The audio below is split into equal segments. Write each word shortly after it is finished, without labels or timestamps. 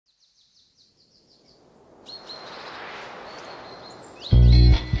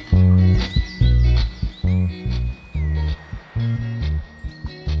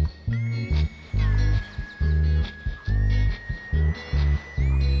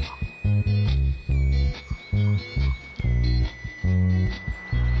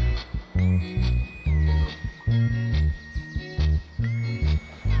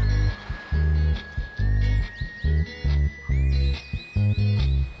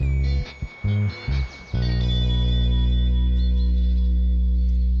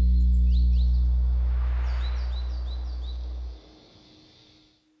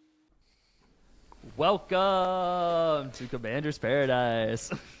Welcome to Commander's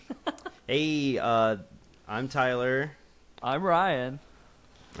Paradise. Hey, I'm Tyler. I'm Ryan.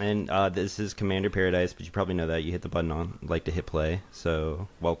 And this is Commander Paradise, but you probably know that. You hit the button on, like, to hit play, so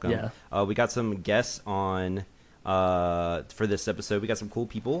welcome. Yeah. We got some guests on for this episode. We got some cool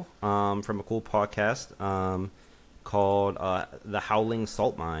people from a cool podcast called the Howling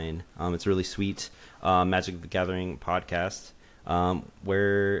Salt Mine. It's a really sweet Magic the Gathering podcast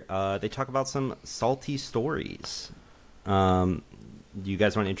where they talk about some salty stories. Do you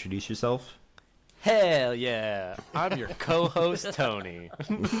guys want to introduce yourself? Hell yeah! I'm your co-host, Tony.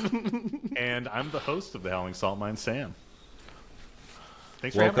 And I'm the host of the Howling Salt Mine, Sam.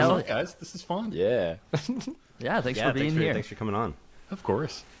 Thanks for Welcome. having us, guys. This is fun. Yeah. Yeah, thanks for being here. Thanks for coming on. Of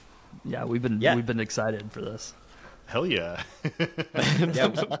course. Yeah, we've been excited for this. Hell yeah.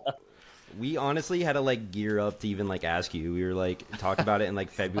 Yeah, we honestly had to like gear up to even like ask you. We were like talking about it in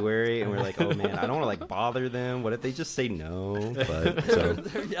like February, and we are like, "Oh man, I don't want to like bother them. What if they just say no?" But so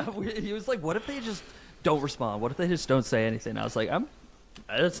Yeah, he was like, "What if they just don't respond? What if they just don't say anything?" I was like,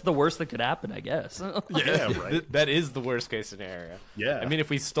 That's the worst that could happen, I guess. Yeah, right. That is the worst case scenario. Yeah. I mean, if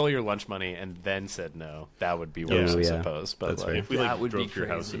we stole your lunch money and then said no, that would be worse, I suppose. But That's like, right. If we That like would drove be to your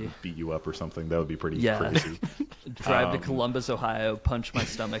house crazy. and beat you up or something, that would be pretty Yeah. crazy. Drive to Columbus, Ohio, punch my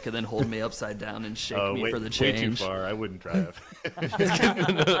stomach, and then hold me upside down and shake me for the way too change. far. I wouldn't drive.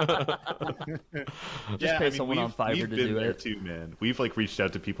 Just pay someone on Fiverr we've to been do there it. too, man. We've like reached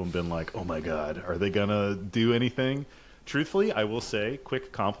out to people and been like, "Oh my god, are they gonna do anything?" Truthfully, I will say,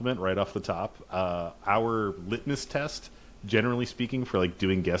 quick compliment right off the top. Our litmus test, generally speaking, for like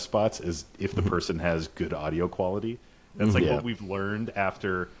doing guest spots is if the person has good audio quality. That's like what we've learned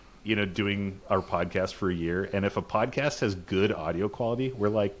after doing our podcast for a year. And if a podcast has good audio quality, we're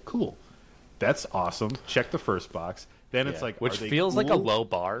like, cool, that's awesome. Check the first box. Then it's like, which are they feels like a cool? low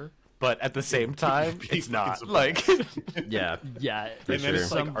bar, but at the same time, it's not. Like, yeah, Yeah, And then it's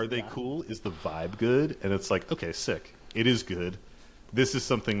some- like, are they cool? Is the vibe good? And it's like, okay, sick. It is good. This is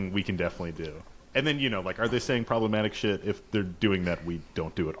something we can definitely do. And then, like, are they saying problematic shit? If they're doing that, we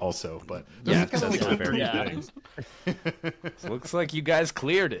don't do it also. But those Yeah, are kind of that's like the fair. three Yeah. things. looks like you guys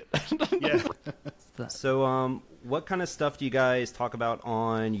cleared it. Yeah. So, what kind of stuff do you guys talk about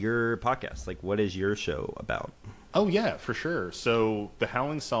on your podcast? Like, what is your show about? Oh, yeah, for sure. So the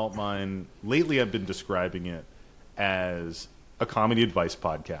Howling Salt Mine, lately I've been describing it as a comedy advice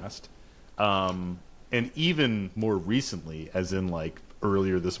podcast. And even more recently, as in like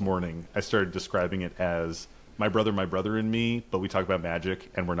earlier this morning, I started describing it as my brother and me, but we talk about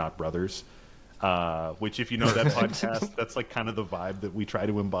magic and we're not brothers. Which, if you know that podcast, that's like kind of the vibe that we try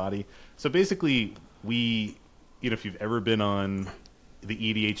to embody. So basically, if you've ever been on the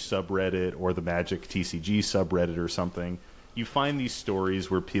EDH subreddit or the Magic TCG subreddit or something, you find these stories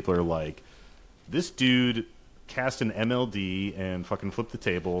where people are like, this dude cast an MLD and fucking flipped the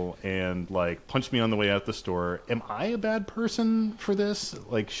table and like punched me on the way out the store. Am I a bad person for this?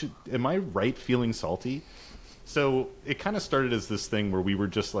 Like, am I right feeling salty? So it kind of started as this thing where we were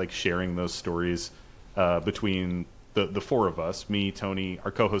just like sharing those stories between the four of us, me, Tony,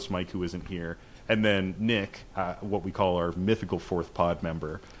 our co-host Mike, who isn't here, and then Nick, what we call our mythical fourth pod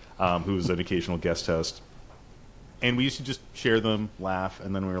member, who's an occasional guest host. And we used to just share them, laugh,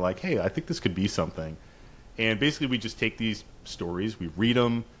 and then we were like, hey, I think this could be something. And basically we just take these stories, we read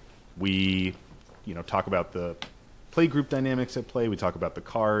them, we talk about the play group dynamics at play, we talk about the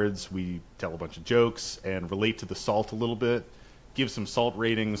cards, we tell a bunch of jokes, and relate to the salt a little bit, give some salt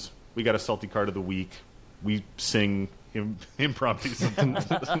ratings. We got a salty card of the week. We sing impromptu sometimes.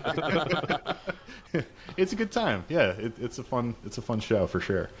 It's a good time. Yeah, it's a fun show for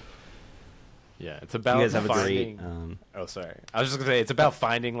sure. Yeah, it's about You guys have a finding... great. Oh, sorry. I was just gonna say it's about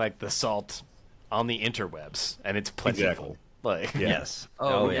finding like the salt on the interwebs, and it's plentiful. Exactly. Like, Yeah. Yes.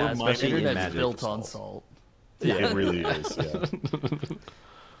 Oh, yeah, yeah, especially in internet's Magic. built on salt. Yeah, it really is. Yeah.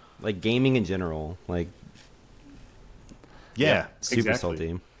 Like gaming in general, like Yeah, super exactly.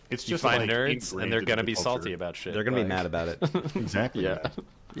 salty. It's you just find like nerds, ingrained and they're in gonna the be culture. salty about shit. They're gonna be like- mad about it. Exactly. Yeah.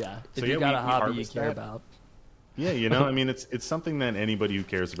 Yeah, So if you yeah, got we a hobby you harvest care that. about. Yeah, I mean, it's something that anybody who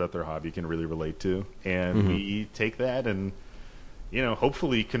cares about their hobby can really relate to, and we take that and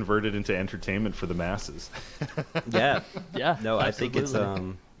hopefully convert it into entertainment for the masses. Yeah. Yeah, No, I think it's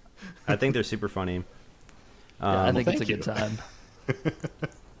absolutely. I think they're super funny. Yeah, I think it's a thank good you. time.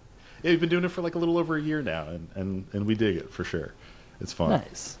 Yeah, we've been doing it for like a little over a year now, and we dig it for sure. It's fun.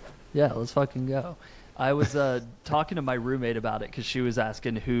 Nice. Yeah, let's fucking go. I was talking to my roommate about it because she was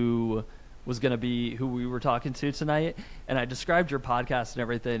asking who was going to be who we were talking to tonight, and I described your podcast and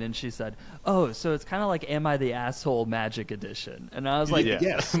everything, and she said, "Oh, so it's kind of like Am I the Asshole Magic Edition?" And I was like,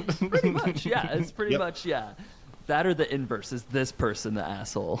 Yes. pretty much, yeah. It's pretty much, yeah. That or the inverse, is this person the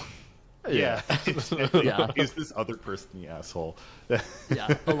asshole? Yeah. Yeah. Is this other person the asshole?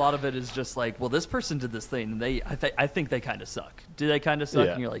 Yeah, a lot of it is just like, well, this person did this thing, and I think they kind of suck. Do they kind of suck?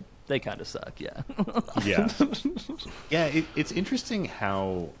 Yeah. And you're like, they kind of suck, yeah. Yeah. Yeah, it's interesting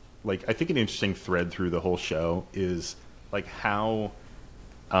how, like, I think an interesting thread through the whole show is, like, how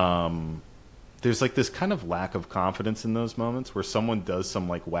there's, like, this kind of lack of confidence in those moments where someone does some,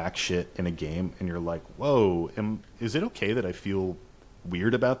 like, whack shit in a game, and you're like, whoa, is it okay that I feel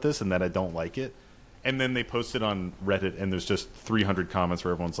weird about this and that I don't like it? And then they post it on Reddit, and there's just 300 comments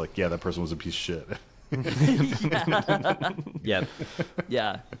where everyone's like, yeah, that person was a piece of shit. Yeah.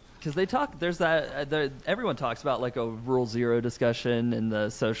 Yeah, because they talk. There's that. Everyone talks about like a Rule Zero discussion and the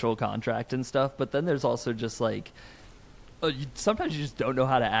social contract and stuff. But then there's also just like, sometimes you just don't know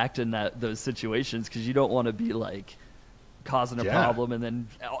how to act in those situations because you don't want to be like causing a problem, and then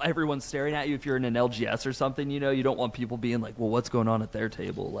everyone's staring at you. If you're in an LGS or something, you don't want people being like, "Well, what's going on at their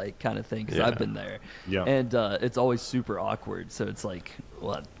table?" Like kind of thing. Because I've been there, and it's always super awkward. So it's like,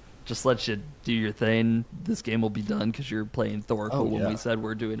 what? Just let you do your thing. This game will be done because you're playing Thoracle when we said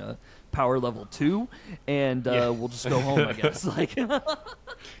we're doing a power level 2, and we'll just go home, I guess. Like, Like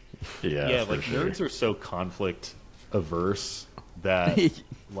nerds are so conflict averse that,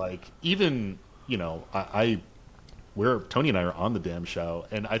 like, even Tony and I are on the damn show,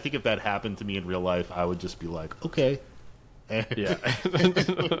 and I think if that happened to me in real life, I would just be like, okay. And we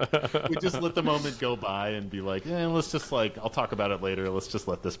just let the moment go by and be like, let's just I'll talk about it later. Let's just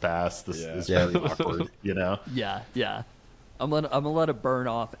let this pass. This is really awkward, Yeah. I'm gonna let it burn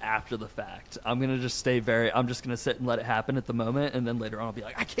off after the fact. I'm gonna just I'm just gonna sit and let it happen at the moment, and then later on I'll be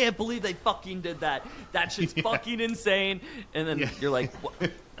like, I can't believe they fucking did that. That shit's fucking insane. And then you're like,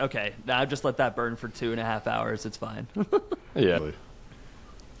 what? Okay, now I've just let that burn for 2.5 hours. It's fine. Yeah.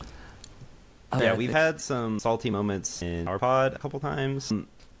 Yeah, we've had some salty moments in our pod a couple times.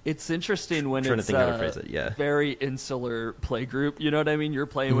 It's interesting when trying it's to think how to phrase it. Yeah, very insular play group. You know what I mean? You're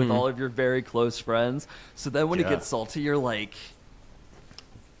playing with all of your very close friends. So then when it gets salty, you're like,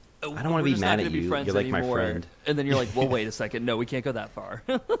 I don't want to be mad at you. You're like anymore. My friend. And then you're like, well, wait a second. No, we can't go that far.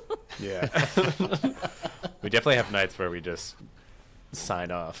 Yeah. We definitely have nights where we just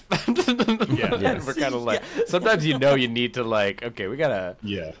sign off. We're kind of like, sometimes you need to okay, we gotta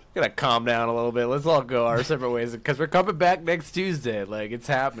calm down a little bit. Let's all go our separate ways because we're coming back next Tuesday. Like, it's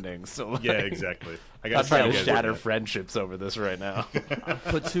happening. So exactly. I'm trying to shatter friendships over this right now. I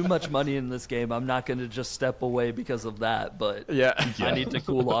put too much money in this game. I'm not going to just step away because of that, but I need to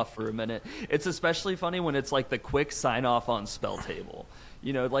cool off for a minute. It's especially funny when it's like the quick sign off on spell table.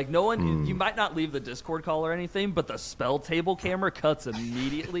 Like no one, you might not leave the Discord call or anything, but the spell table camera cuts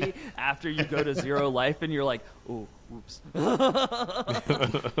immediately after you go to 0 life, and you're like, oh, whoops.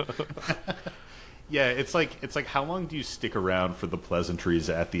 Yeah, it's like how long do you stick around for the pleasantries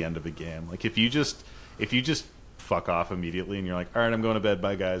at the end of a game? Like if you just fuck off immediately and you're like, all right, I'm going to bed,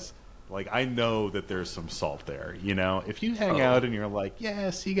 bye guys. Like I know that there's some salt there, If you hang out and you're like,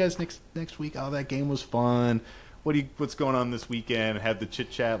 yeah, see you guys next week. Oh, that game was fun. What's going on this weekend? Have the chit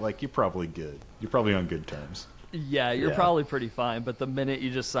chat. Like you're probably good. You're probably on good terms. Yeah, you're probably pretty fine. But the minute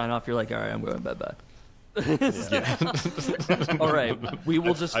you just sign off, you're like, all right, I'm going to bed. Bye. All right, we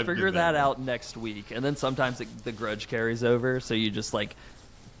will just figure that out next week, and then sometimes the grudge carries over, so you just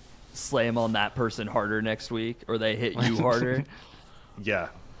slam on that person harder next week, or they hit you harder. Yeah,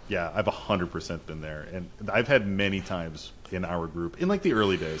 I've 100% been there, and I've had many times in our group in the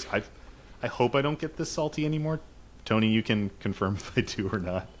early days. I hope I don't get this salty anymore. Tony, you can confirm if I do or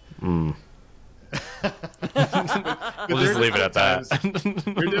not. We'll just leave it at that.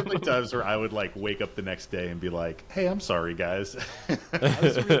 There are definitely times where I would wake up the next day and be like, "Hey, I'm sorry, guys. I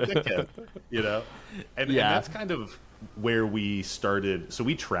was a real dickhead," And that's kind of where we started. So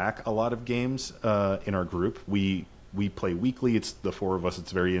we track a lot of games in our group. We play weekly. It's the 4 of us.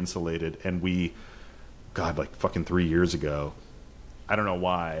 It's very insulated, and fucking 3 years ago. I don't know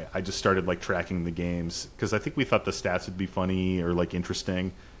why. I just started tracking the games because I think we thought the stats would be funny or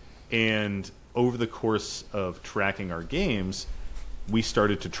interesting. And over the course of tracking our games, we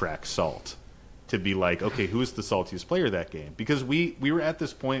started to track salt to be okay, who is the saltiest player that game? Because we were at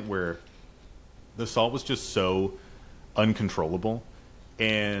this point where the salt was just so uncontrollable,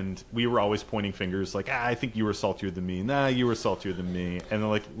 and we were always pointing fingers I think you were saltier than me. Nah, you were saltier than me. And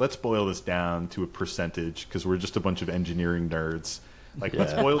they're let's boil this down to a percentage because we're just a bunch of engineering nerds.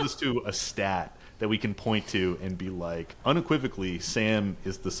 Let's boil this to a stat that we can point to and be like, unequivocally, Sam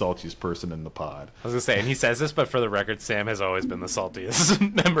is the saltiest person in the pod. I was gonna say, and he says this, but for the record, Sam has always been the saltiest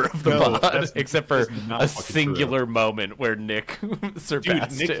member of the pod, except for a singular moment where Nick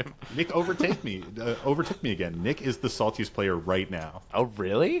surpassed him. Nick overtook me again. Nick is the saltiest player right now. Oh,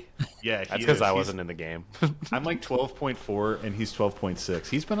 really? Yeah, that's because I wasn't in the game. I'm like 12.4, and he's 12.6.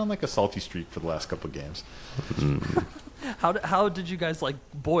 He's been on like a salty streak for the last couple of games. How did you guys like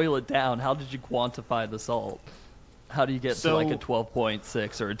boil it down? How did you quantify the salt? How do you get to like a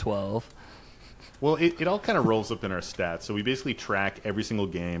 12.6 or a 12? Well, it all kind of rolls up in our stats. So we basically track every single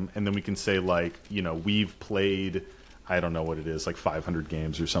game, and then we can say like, we've played, I don't know what it is, like 500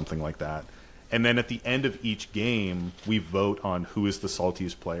 games or something like that. And then at the end of each game, we vote on who is the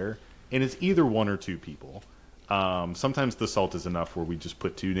saltiest player, and it's either one or two people. Sometimes the salt is enough where we just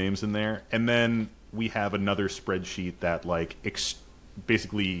put two names in there, and then we have another spreadsheet that like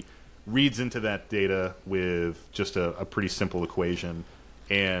basically reads into that data with just a pretty simple equation,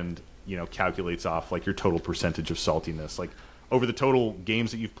 and calculates off like your total percentage of saltiness, like over the total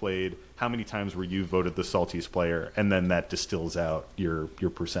games that you've played, how many times were you voted the saltiest player, and then that distills out your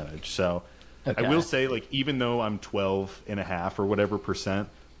percentage. So okay. I will say, like, even though I'm 12.5 or whatever percent,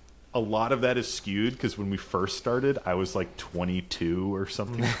 a lot of that is skewed because when we first started, I was like 22 or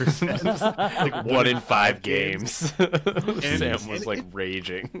something percent. Like 1 in 5 games. Sam was like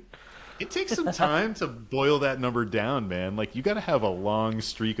raging. It takes some time to boil that number down, man. Like, you got to have a long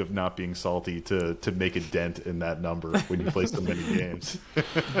streak of not being salty to make a dent in that number when you play so many games.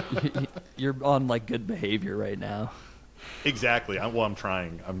 You're on like good behavior right now. Exactly. I'm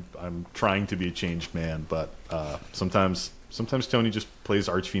trying. I'm trying to be a changed man, but sometimes Tony just plays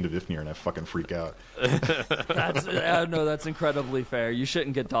Archfiend of Ifnir, and I fucking freak out. That's incredibly fair. You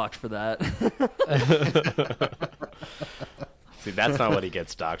shouldn't get docked for that. See, that's not what he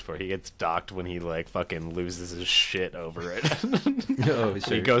gets docked for. He gets docked when he like fucking loses his shit over it. Oh,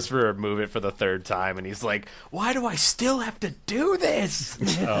 sure. He goes for a move it for the third time, and he's like, "Why do I still have to do this?"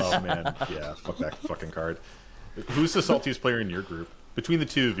 Oh man, yeah, fuck that fucking card. Who's the saltiest player in your group? Between the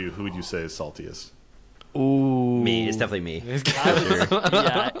two of you, who would you say is saltiest? Ooh, me. It's definitely me.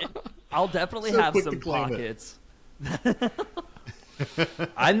 Yeah, I'll definitely have some pockets.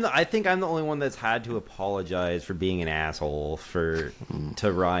 I think I'm the only one that's had to apologize for being an asshole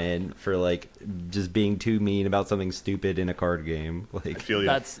to Ryan for like just being too mean about something stupid in a card game. Like, I feel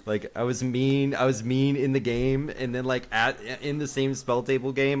you. Like I was mean in the game, and then like in the same spell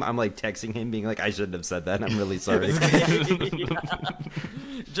table game, I'm like texting him being like, I shouldn't have said that. I'm really sorry.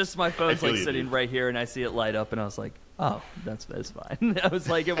 Just my phone's like sitting right here, and I see it light up, and I was like, oh, that's fine. I was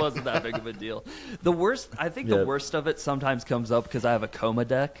like, it wasn't that big of a deal. The worst of it sometimes comes up because I have a Coma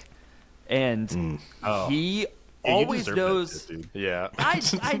deck, and he always knows. This, yeah,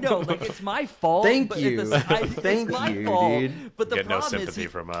 I know, like it's my fault. Thank you, it's my fault, dude. But the get no problem sympathy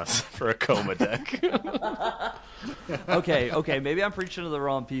from us for a Coma deck. Okay, maybe I'm preaching to the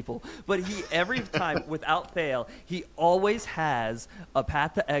wrong people, but he every time, without fail, he always has a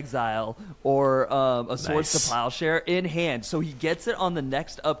Path to Exile or a Swords to Plowshare in hand, so he gets it on the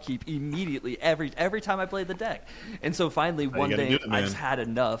next upkeep immediately every time I play the deck. And so finally one day I just had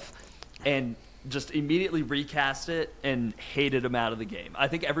enough and just immediately recast it and hated him out of the game. I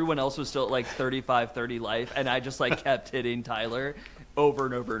think everyone else was still at like 35-30 life, and I just like kept hitting Tyler over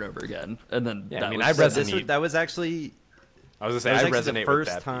and over and over again. And then I resonate. That was actually. I was gonna say I resonate the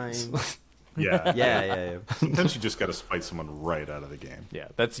first with that time. Yeah. Yeah. Sometimes you just got to spite someone right out of the game. Yeah,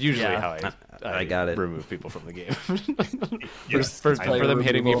 that's usually how I got it. remove people from the game. Yes, for them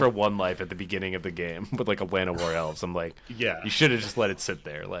hitting me for 1 life at the beginning of the game with like a Land of War Elves, I'm like, yeah, you should have just let it sit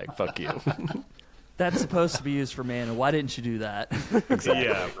there. Like, fuck you. That's supposed to be used for mana. Why didn't you do that? Exactly.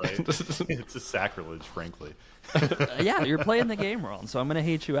 Yeah, right. It's a sacrilege, frankly. Yeah, you're playing the game wrong, so I'm going to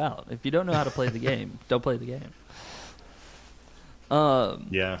hate you out. If you don't know how to play the game, don't play the game.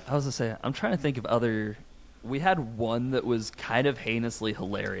 Yeah. I was going to say, I'm trying to think of other... We had one that was kind of heinously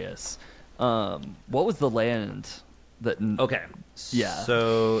hilarious. What was the land that... Okay. Yeah.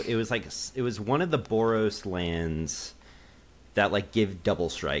 So it was one of the Boros lands that like give double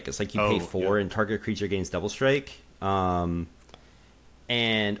strike. It's like you pay 4 and target creature gains double strike. And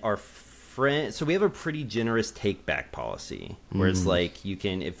our friend, so we have a pretty generous take back policy where it's like you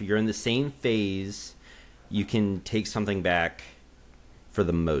can, if you're in the same phase, you can take something back for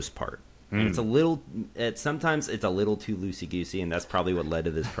the most part. And it's a little, sometimes it's a little too loosey goosey, and that's probably what led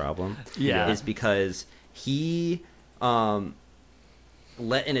to this problem. Yeah, is because he let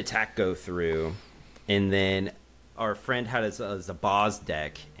an attack go through, and then our friend had a Zabaz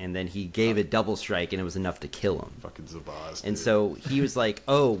deck, and then he gave it double strike, and it was enough to kill him. Fucking Zabaz. And so he was like,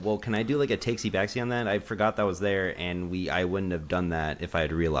 "Oh, well, can I do like a takesy backsy on that? I forgot that was there, and I wouldn't have done that if I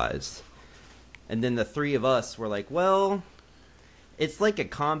had realized." And then the three of us were like, "Well, it's like a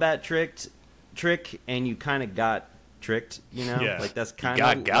combat trick, and you kind of got tricked, you know? Yeah. Like that's kind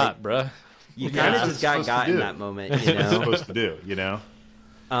of got, bruh. You kind of just got in that moment, you know? Supposed to do, you know?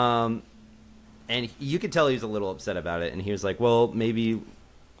 And you could tell he was a little upset about it, and he was like, "Well, maybe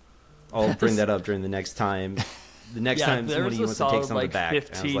I'll bring that up during the next time. The next time somebody wants to take something back." 15...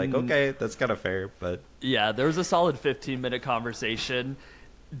 And I was like, "Okay, that's kind of fair." But yeah, there was a solid 15-minute conversation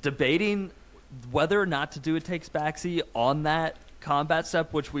debating whether or not to do a takes backsy on that combat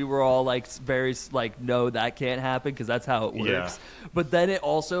step, which we were all like very like, no, that can't happen because that's how it works. Yeah. But then it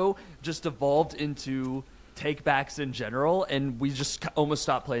also just evolved into take backs in general, and we just almost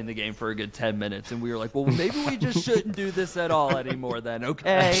stopped playing the game for a good 10 minutes, and we were like, well, maybe we just shouldn't do this at all anymore then,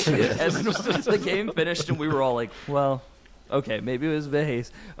 okay? And then the game finished, and we were all like, well, okay, maybe it was a bit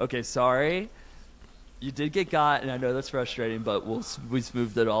haste. Okay, sorry. You did get got, and I know that's frustrating, but we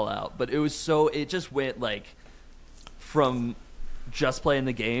smoothed it all out. But it just went like from just playing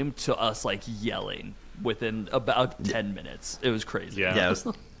the game to us like yelling within about 10 minutes. It was crazy. yeah, it was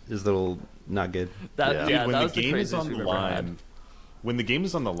a little not good. Dude, that when was the game is on the had. line, when the game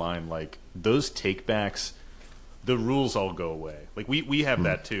is on the line, like those takebacks, the rules all go away. Like we have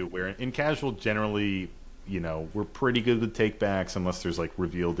that too, where in casual, generally, you know, we're pretty good with takebacks unless there's like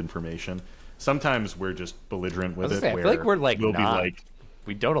revealed information. Sometimes we're just belligerent with it. I feel like we're like we'll not, be like,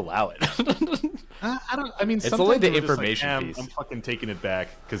 we don't allow it. I don't. I mean, it's sometimes only the we're just information like, piece. I'm fucking taking it back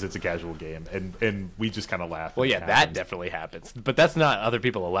because it's a casual game, and we just kind of laugh. Well, yeah, that definitely happens, but that's not other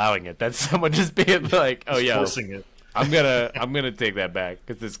people allowing it. That's someone just being like, "Oh, yeah, forcing it." I'm gonna take that back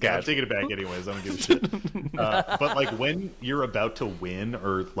because it's casual." I'm taking it back anyways. I don't give a shit. But like when you're about to win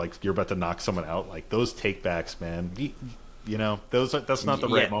or like you're about to knock someone out, like those takebacks, man. You know, that's not the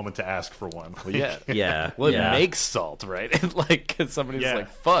right moment to ask for one. Like, Yeah. Well, it makes salt, right? Like, cause somebody's like,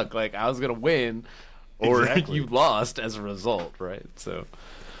 "Fuck!" Like I was gonna win, or you lost as a result, right? So,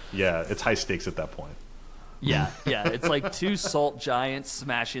 yeah, it's high stakes at that point. Yeah, it's like two salt giants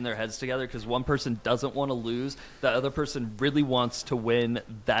smashing their heads together because one person doesn't want to lose, the other person really wants to win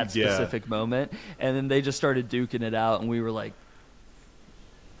that specific moment, and then they just started duking it out, and we were like,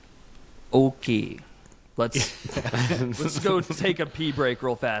 okay. Let's go take a pee break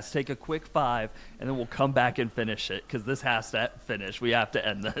real fast. Take a quick 5, and then we'll come back and finish it because this has to finish. We have to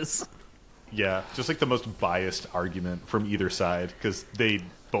end this. Yeah, just like the most biased argument from either side because they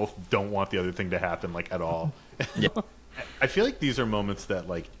both don't want the other thing to happen like at all. Yeah. I feel like these are moments that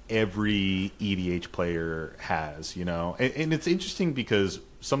like every EDH player has, you know, and it's interesting because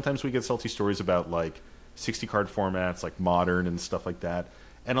sometimes we get salty stories about like 60 card formats, like Modern and stuff like that.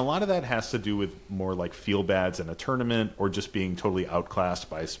 And a lot of that has to do with more like feel bads in a tournament or just being totally outclassed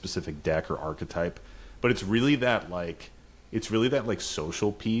by a specific deck or archetype. But it's really that like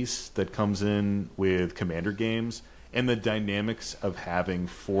social piece that comes in with Commander games and the dynamics of having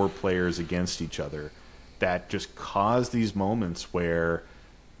 4 players against each other that just cause these moments where,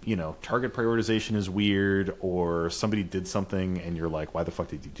 you know, target prioritization is weird or somebody did something and you're like, why the fuck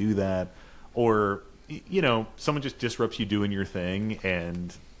did you do that? Or you know, someone just disrupts you doing your thing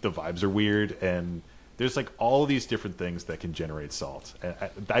and the vibes are weird and there's like all these different things that can generate salt. And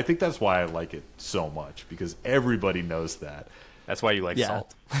I think that's why I like it so much because everybody knows that. That's why you like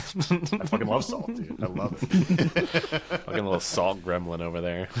salt. I fucking love salt, dude. I love it. Fucking little salt gremlin over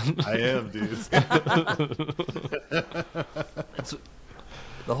there. I am, dude.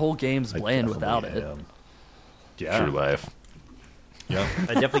 The whole game's bland without it. Yeah. True life. Yeah,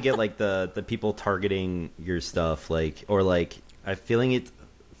 I definitely get like the people targeting your stuff, like, or like I'm feeling it.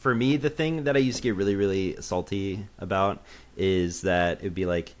 For me, the thing that I used to get really, really salty about is that it'd be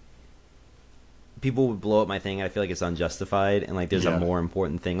like people would blow up my thing. I feel like it's unjustified, and like there's a more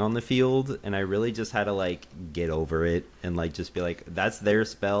important thing on the field, and I really just had to like get over it and like just be like, that's their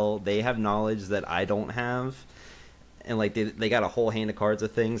spell. They have knowledge that I don't have. And like they got a whole hand of cards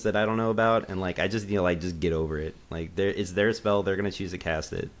of things that I don't know about, and like I just just get over it. Like it's their spell, they're gonna choose to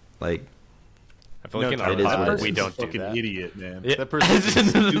cast it. Like I feel like we don't do that. Idiot, man. Yeah. That person's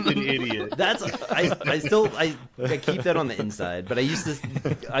a stupid idiot. That's I keep that on the inside, but I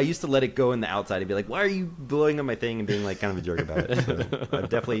used to let it go in the outside and be like, why are you blowing up my thing and being like kind of a jerk about it? So I've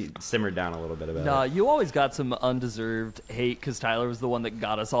definitely simmered down a little bit about it. No, you always got some undeserved hate because Tyler was the one that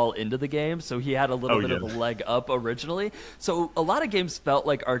got us all into the game, so he had a little bit of a leg up originally. So a lot of games felt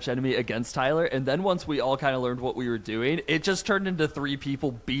like archenemy against Tyler, and then once we all kind of learned what we were doing, it just turned into 3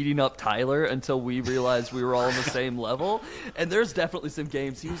 people beating up Tyler until we we realized we were all on the same level. And there's definitely some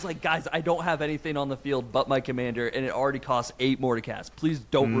games he was like, guys, I don't have anything on the field but my commander, and it already costs 8 more to cast. Please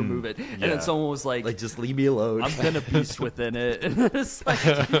don't remove it. And then someone was like, just leave me alone. I'm gonna beast within it. And it's like,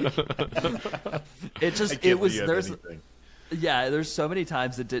 there's so many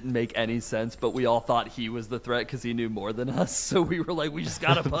times it didn't make any sense, but we all thought he was the threat because he knew more than us. So we were like, we just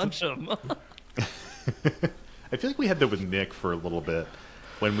gotta punch him. I feel like we had that with Nick for a little bit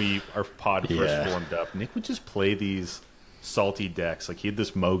when our pod first formed up. Nick would just play these salty decks. Like, he had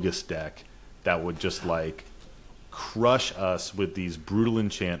this Mogus deck that would just like crush us with these brutal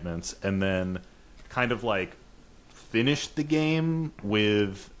enchantments, and then kind of like finish the game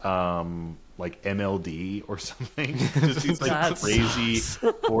with like MLD or something. Just these like crazy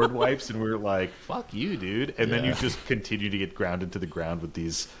board wipes, and we were like, "Fuck you, dude!" And then you just continue to get grounded to the ground with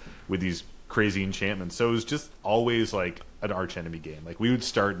these crazy enchantments. So it was just always like an arch enemy game. Like, we would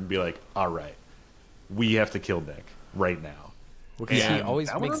start and be like, "All right, we have to kill Nick right now." Because he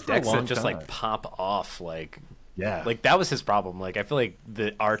always makes decks that just like pop off. Like that was his problem. Like, I feel like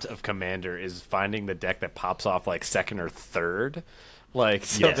the art of Commander is finding the deck that pops off like second or third. Like,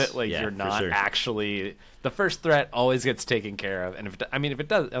 so that like you're not actually the first threat always gets taken care of. And if it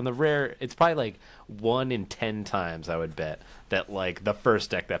does on the rare, it's probably like 1 in 10 times I would bet that like the first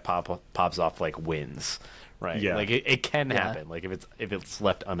deck that pops off like wins. Right. Yeah. Like it can happen. Like if it's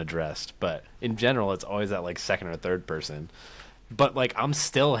left unaddressed. But in general, it's always that like second or third person. But like, I'm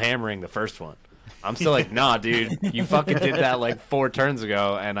still hammering the first one. I'm still like, nah, dude, you fucking did that like 4 turns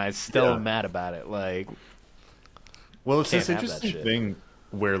ago, and I still am mad about it. Like, well, it's this interesting thing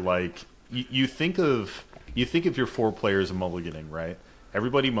where like you think of your 4 players mulliganing, right?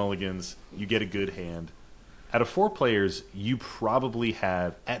 Everybody mulligans, you get a good hand. Out of 4 players, you probably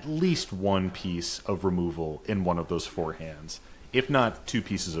have at least 1 piece of removal in one of those 4 hands, if not 2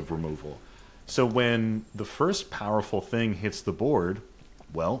 pieces of removal. So when the first powerful thing hits the board,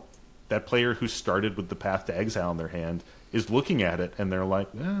 well, that player who started with the Path to Exile in their hand is looking at it, and they're like,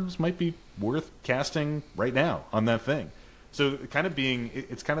 this might be worth casting right now on that thing. So it's kind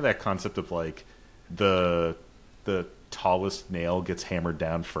of that concept of like the tallest nail gets hammered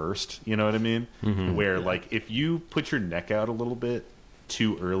down first, you know what I mean? Mm-hmm. Where like, if you put your neck out a little bit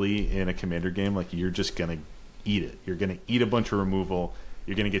too early in a Commander game, like, you're just gonna eat it. You're gonna eat a bunch of removal,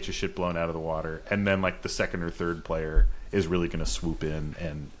 you're gonna get your shit blown out of the water, and then like the second or third player is really gonna swoop in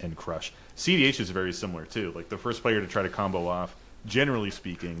and crush. CDH is very similar too. Like, the first player to try to combo off, generally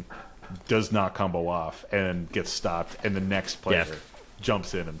speaking, does not combo off and gets stopped, and the next player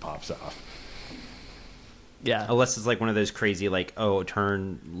jumps in and pops off. Yeah, unless it's like one of those crazy, like,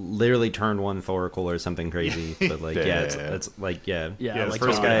 turn 1 Thoracle or something crazy. But like, it's like, the like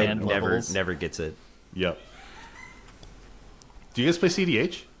first guy never gets it. Yep. Do you guys play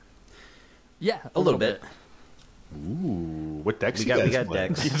CDH? Yeah, a little bit. Ooh, what decks we you got? guys We got play?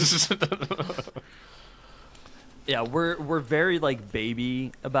 decks. Yeah, we're very like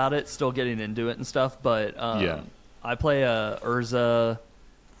baby about it, still getting into it and stuff. But I play a Urza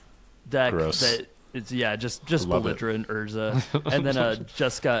deck that it's just belligerent Urza, and then a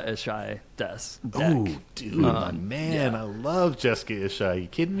Jessica Ishai deck. Oh, dude, my man, I love Jessica Ishai. You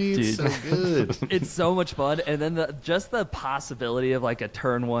kidding me? It's so good. It's so much fun, and then just the possibility of like a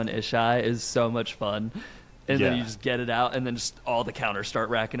turn 1 Ishai is so much fun. And then you just get it out, and then just all the counters start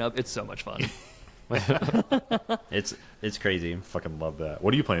racking up. It's so much fun. It's crazy. Fucking love that.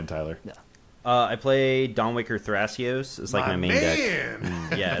 What are you playing, Tyler? Yeah. I play Dawnwaker Thrasios. It's like my main deck.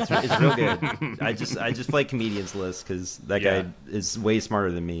 Yeah, it's real good. I just play Comedian's List because that guy is way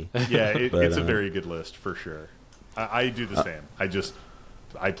smarter than me. Yeah, it's a very good list for sure. I do the same.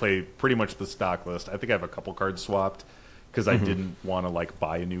 I play pretty much the stock list. I think I have a couple cards swapped because I didn't want to like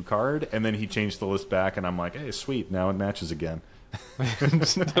buy a new card, and then he changed the list back, and I'm like, hey, sweet, now it matches again.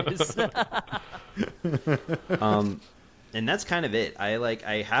 And that's kind of it.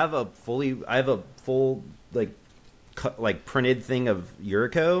 I have a full like printed thing of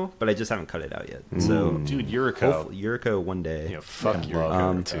Yuriko, but I just haven't cut it out yet. So, dude, Yuriko one day. Yeah, fuck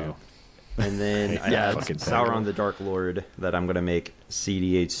Yuriko too. And then I have Sauron the Dark Lord that I'm gonna make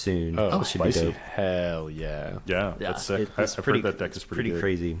CDH soon. Oh, spicy! Hell yeah! Yeah, that's sick. I've heard that deck is pretty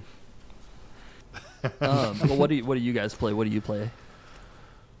crazy. Well, what do you guys play? What do you play?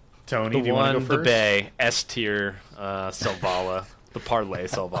 Tony, do you want to go first? The Bay S tier Selvala, the Parlay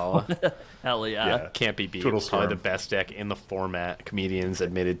Selvala. Hell yeah! Can't be beat. Probably the best deck in the format. Comedians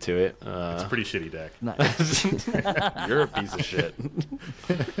admitted to it. It's a pretty shitty deck. Nice. You're a piece of shit.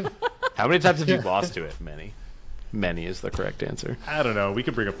 How many times have you lost to it? Many. Many is the correct answer. I don't know. We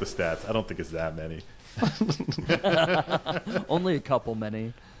could bring up the stats. I don't think it's that many. Only a couple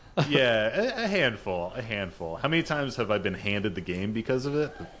many. Yeah, a handful. How many times have I been handed the game because of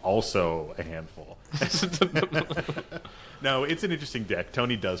it? Also a handful. No, it's an interesting deck.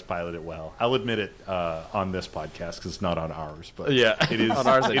 Tony does pilot it well. I'll admit it on this podcast because it's not on ours. But yeah, it is on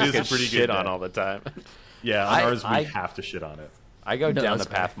ours. It is a pretty shit good on deck. all the time. Yeah, on ours we have to shit on it. I go down the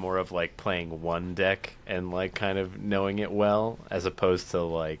that's path more of like playing one deck and like kind of knowing it well, as opposed to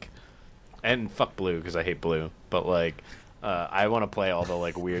like, and fuck blue because I hate blue, but like. I want to play all the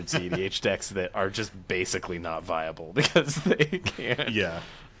like weird CDH decks that are just basically not viable because they can't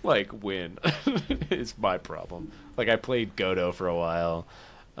like win. Is my problem. Like I played Godo for a while.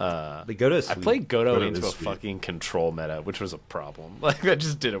 The Godo's I sweet. played Godo Godo into is a sweet. fucking control meta, which was a problem. Like that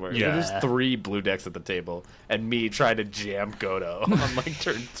just didn't work. Yeah. There's 3 blue decks at the table, and me trying to jam Godo on like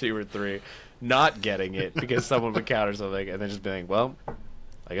turn 2 or 3, not getting it because someone would counter something, and then just being well.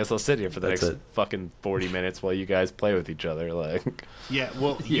 I guess I'll sit here for the next fucking 40 minutes while you guys play with each other. Like, yeah,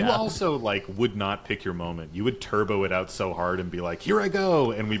 well, you also like would not pick your moment. You would turbo it out so hard and be like, "Here I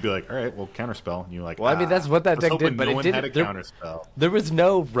go," and we'd be like, "All right, well, counterspell." And you're like, well, I mean, that's what that deck did, but no it one didn't. had a counterspell. There was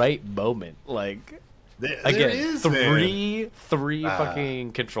no right moment. Like, There again, is, three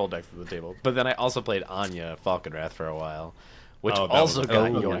fucking control decks at the table. But then I also played Anya Falconwrath for a while, which Oh, that also was-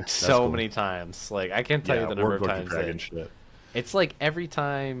 got oh, yoinked yeah, so cool. many times. Like, I can't tell you the number of times Dragon that shit. it's like every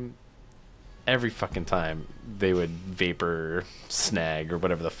fucking time they would vapor snag or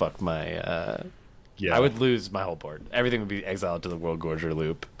whatever the fuck my I would lose my whole board. Everything would be exiled to the World Gorger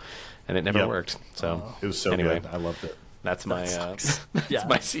loop, and it never worked. So It was so anyway, good. I loved it. that's my that's Yeah.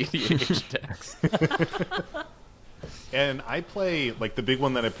 my CDH decks. And I play, like, the big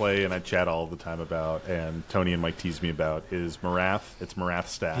one that I play and I chat all the time about, and Tony and Mike tease me about, is Marath. It's Marath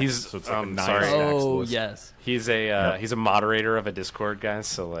Stacks. He's- so it's like a 9 sorry. stacks Oh, list. yes. He's a moderator of a Discord, guys.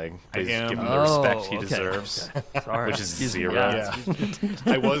 So like, please am. give him the respect he okay. deserves, Sorry. which is Excuse me, 0. Yeah.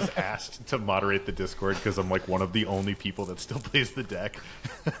 I was asked to moderate the Discord because I'm like one of the only people that still plays the deck.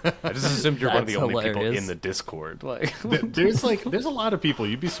 I just assumed you're one of the That's only people hilarious. in the Discord. Like, There's a lot of people.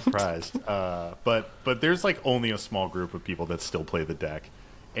 You'd be surprised. But there's like only a small group of people that still play the deck,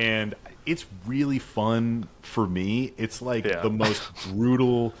 and it's really fun for me. It's like the most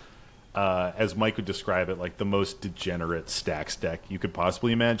brutal, as Mike would describe it, like the most degenerate stacks deck you could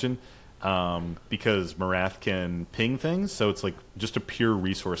possibly imagine. Because Marath can ping things, so it's like just a pure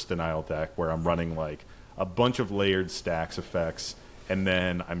resource denial deck where I'm running like a bunch of layered stacks effects, and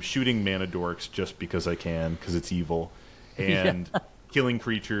then I'm shooting mana dorks just because I can, because it's evil, and killing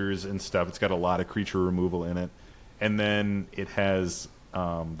creatures and stuff. It's got a lot of creature removal in it. And then it has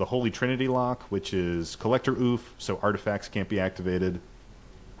the Holy Trinity lock, which is Collector Oof, so artifacts can't be activated.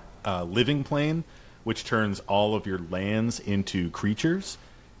 Living Plane, which turns all of your lands into creatures.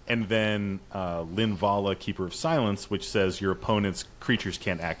 And then Linvala, Keeper of Silence, which says your opponent's creatures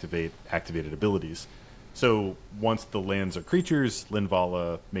can't activate activated abilities. So once the lands are creatures,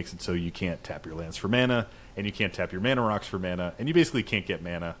 Linvala makes it so you can't tap your lands for mana, and you can't tap your mana rocks for mana, and you basically can't get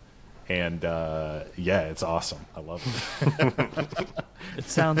mana. And it's awesome. I love it. It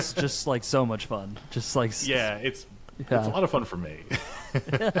sounds just like so much fun. Just like It's a lot of fun for me.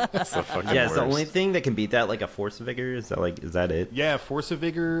 it's the fucking Yeah, it's the worst. only thing that can beat that, like a Force of Vigor. Is that it? Yeah, Force of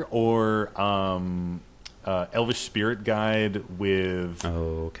Vigor or Elvish Spirit Guide with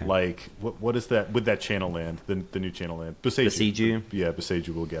like what is that with that channel land, the new channel land, Beseiju. Yeah,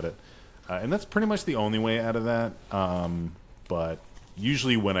 Beseiju will get it, and that's pretty much the only way out of that. But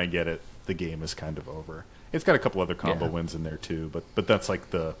usually when I get it, the game is kind of over. It's got a couple other combo wins in there too, but that's like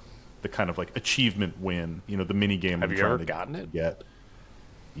the kind of like achievement win, the mini game. Have you ever gotten it? Yet?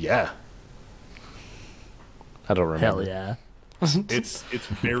 Yeah, I don't remember. hell yeah. it's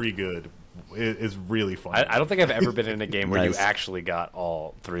very good. It's really fun. I don't think I've ever been in a game where you Nice. actually got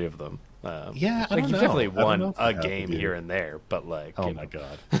all 3 of them. Yeah, I like don't you know. definitely I don't won know if a I have, game dude. here and there, but like, Oh my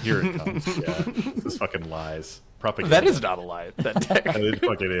god, here it comes. Yeah, this fucking lies. Propaganda. that is not a lie. That deck. It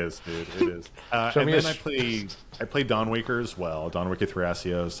fucking is, dude. It is. Show And me then I play Dawnwaker as well. Dawnwaker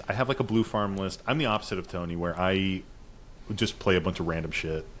Thrasios. I have like a blue farm list. I'm the opposite of Tony, where I would just play a bunch of random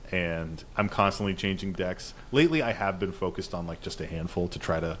shit, and I'm constantly changing decks. Lately, I have been focused on like just a handful to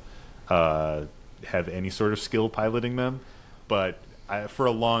try to have any sort of skill piloting them, but. For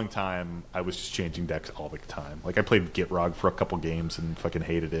a long time, I was just changing decks all the time. Like I played Gitrog for a couple games and fucking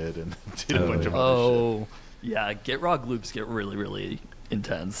hated it, and did a bunch of other shit. Yeah, Gitrog loops get really, really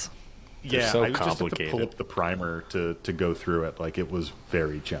intense. They're Yeah, so I just had to complicated. pull up the primer to go through it. Like it was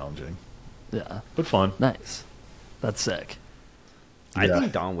very challenging, Yeah. but fun. Nice. That's sick. I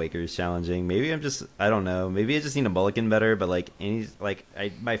think Dawn Waker is challenging. Maybe I don't know. Maybe I just need a mulligan better. But like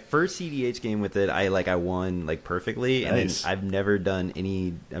my first CDH game with it, I won like perfectly, and then I've never done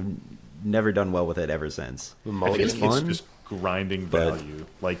well with it ever since. I think it's just grinding value.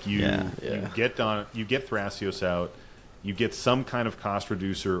 Like you get Thrasios out, you get some kind of cost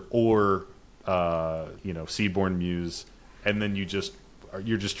reducer or Seaborn Muse, and then you're just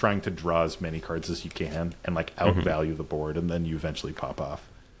trying to draw as many cards as you can and like outvalue the board, and then you eventually pop off.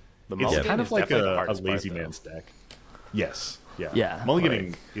 It's kind of like a lazy man's deck. Yes. Yeah.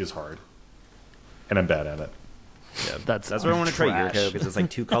 Mulliganing is hard, and I'm bad at it. Yeah, that's why I want to try Yuriko, because it's like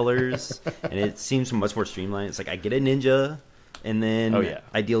 2 colors, and it seems much more streamlined. It's like I get a ninja, and then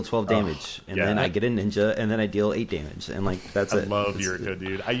I deal 12 damage, and then I get a ninja, and then I deal 8 damage, and like that's it. I love Yuriko,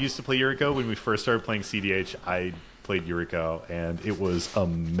 dude. I used to play Yuriko when we first started playing CDH. I played Yuriko, and it was a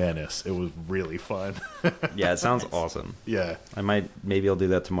menace. It was really fun. Yeah, it sounds awesome. Yeah, maybe I'll do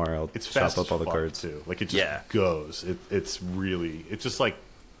that tomorrow. It's fast up all the cards too. Like it just goes. It's just like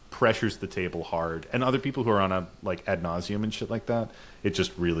pressures the table hard, and other people who are on a like ad nauseum and shit like that, it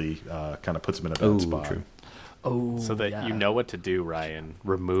just really kind of puts them in a bad spot. True. So that you know what to do, Ryan.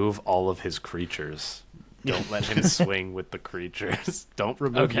 Remove all of his creatures. Don't let him swing with the creatures. Don't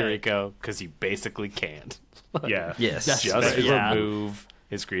remove Yuriko, because you basically can't. Just remove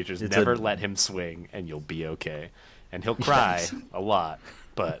his creatures. Never let him swing, and you'll be okay. And he'll cry a lot,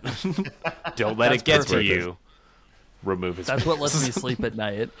 but don't let it get to you. Remove his That's what lets me sleep at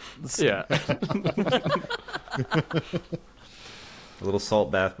night. Yeah. A little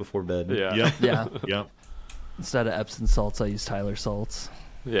salt bath before bed. Yeah. Instead of Epsom salts, I use Tyler salts.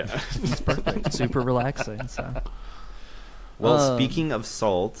 Yeah. It's perfect. Super relaxing. So. Well, speaking of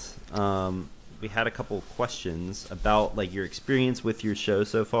salt, we had a couple questions about like your experience with your show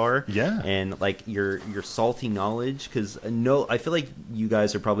so far. Yeah. And like your salty knowledge, because I feel like you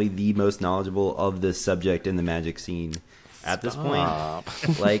guys are probably the most knowledgeable of this subject in the Magic scene at this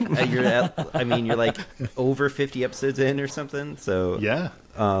point. Like you're like over 50 episodes in or something. So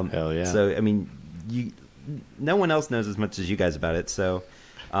hell yeah. So I mean, no one else knows as much as you guys about it. So,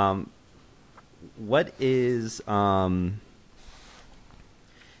 what is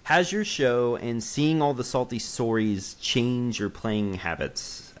has your show and seeing all the salty stories change your playing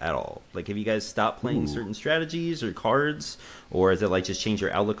habits at all? Like, have you guys stopped playing certain strategies or cards, or has it like just changed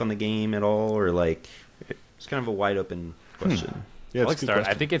your outlook on the game at all, or like it's kind of a wide open question? Yeah, I'll start.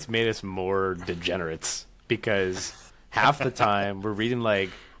 I think it's made us more degenerates, because half the time we're reading like.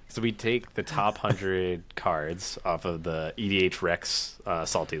 So we take the top 100 cards off of the EDH Rex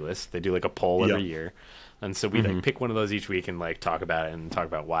salty list. They do like a poll every year. And so we like pick one of those each week and like talk about it and talk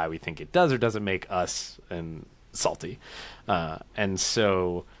about why we think it does or doesn't make us and salty. And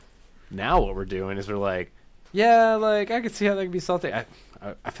so now what we're doing is we're like, yeah, like I could see how that could be salty. I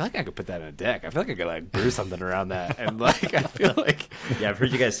feel like I could put that in a deck. I feel like I could like brew something around that. And like I feel like I've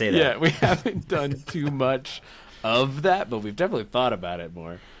heard you guys say that. Yeah, we haven't done too much of that, but we've definitely thought about it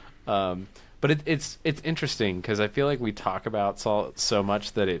more. But it's interesting, because I feel like we talk about salt so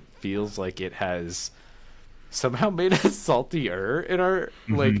much that it feels like it has somehow made us saltier in our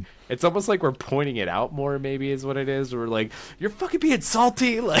like. It's almost like we're pointing it out more. Maybe is what it is. We're like, you're fucking being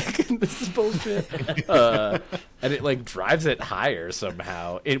salty. Like this is bullshit. And it like drives it higher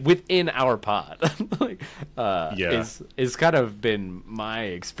somehow. It within our pod. Like is kind of been my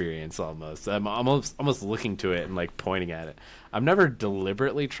experience almost. I'm almost looking to it and like pointing at it. I'm never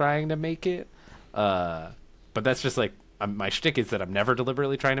deliberately trying to make it, but that's just like my shtick is that I'm never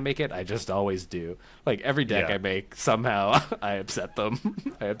deliberately trying to make it. I just always do. Like every deck I make, somehow I upset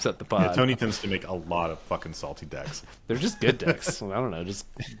them. I upset the pod. Yeah, Tony tends to make a lot of fucking salty decks. They're just good decks. I don't know. Just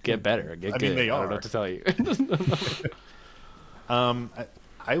get better. Get good. I mean, they are. I don't know what to tell you.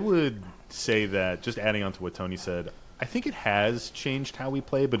 I would say that, just adding on to what Tony said, I think it has changed how we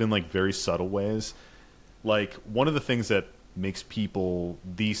play, but in like very subtle ways. Like one of the things that makes people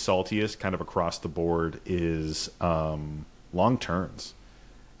the saltiest kind of across the board is long turns.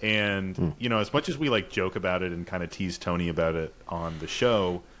 And you know, as much as we like joke about it and kind of tease Tony about it on the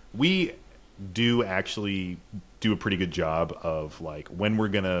show, we do actually do a pretty good job of like when we're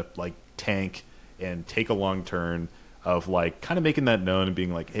gonna like tank and take a long turn, of like kind of making that known and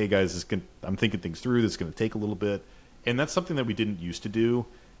being like, hey guys, I'm thinking things through, this is going to take a little bit. And that's something that we didn't used to do,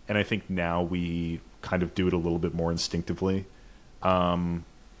 and I think now we kind of do it a little bit more instinctively.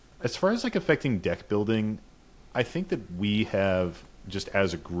 As far as like affecting deck building, I think that we have, just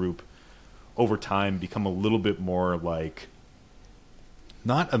as a group over time, become a little bit more like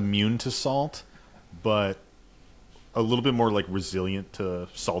not immune to salt, but a little bit more like resilient to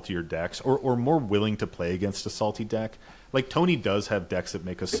saltier decks, or more willing to play against a salty deck. Like Tony does have decks that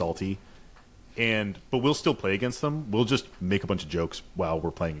make us salty, but we'll still play against them. We'll just make a bunch of jokes while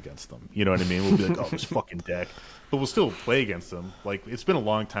we're playing against them. You know what I mean? We'll be like, "Oh, this fucking deck," but we'll still play against them. Like it's been a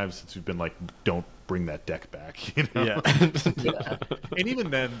long time since we've been like, "Don't bring that deck back." You know? Yeah. And even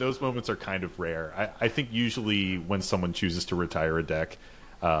then, those moments are kind of rare. I think usually when someone chooses to retire a deck,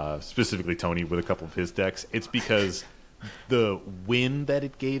 specifically Tony with a couple of his decks, it's because the win that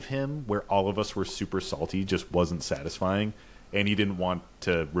it gave him, where all of us were super salty, just wasn't satisfying, and he didn't want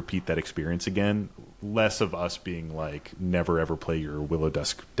to repeat that experience again. Less of us being like, never ever play your Willow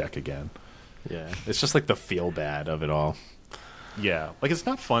Dusk deck again. Yeah, it's just like the feel bad of it all. Yeah, like it's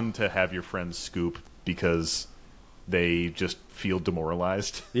not fun to have your friends scoop because they just feel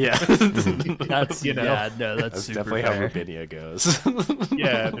demoralized. Yeah, that's you know? Yeah, no, that's super definitely fair. how Rubinia goes.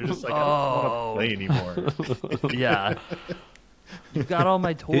 Yeah, they're just like, I don't want to play anymore. Yeah. You've got all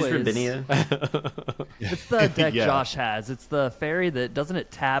my toys. Who's Rubinia? It's the deck Yeah. Josh has. It's the fairy that doesn't it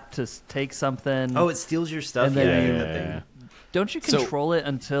tap to take something. Oh, it steals your stuff. And then That thing. Don't you So- control it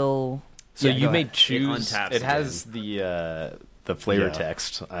until? So Yeah, you go may ahead. choose. untaps It has the flavor Yeah.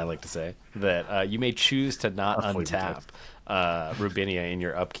 text. I like to say that you may choose to not A flavor untap text. Rubinia in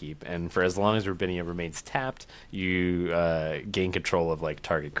your upkeep, and for as long as Rubinia remains tapped, you gain control of like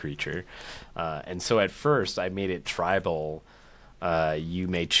target creature. And so at first, I made it tribal. You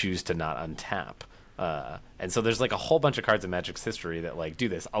may choose to not untap. And so there's like a whole bunch of cards in Magic's history that like do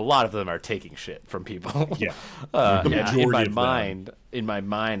this. A lot of them are taking shit from people. Yeah. And majority in my of them.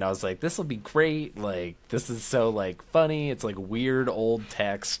 mind, I was like, this will be great. Like, this is so like funny. It's like weird old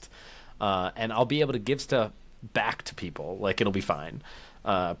text, and I'll be able to give stuff back to people. Like, it'll be fine.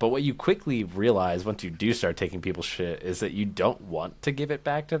 But what you quickly realize once you do start taking people's shit is that you don't want to give it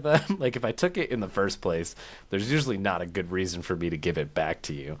back to them. Like, if I took it in the first place, there's usually not a good reason for me to give it back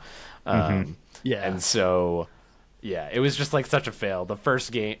to you. Yeah. And so, yeah, it was just like such a fail. The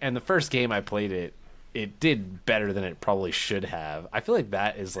first game I played it did better than it probably should have. I feel like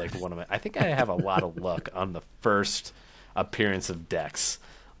that is like one of my. I think I have a lot of luck on the first appearance of decks.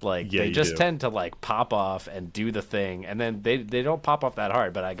 Like Yeah, they you just do. tend to like pop off and do the thing, and then they don't pop off that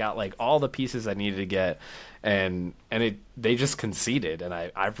hard. But I got like all the pieces I needed to get, and they just conceded, and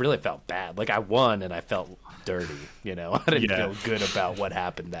I really felt bad. Like I won, and I felt dirty. You know, I didn't Yeah. feel good about what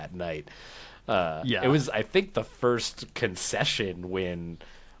happened that night. Yeah. It was, I think, the first concession win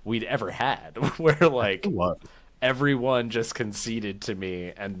we'd ever had, where like What? everyone just conceded to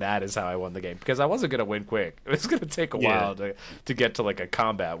me, and that is how I won the game. Because I wasn't gonna win quick; it was gonna take a while to get to like a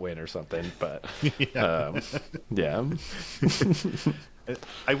combat win or something. But yeah.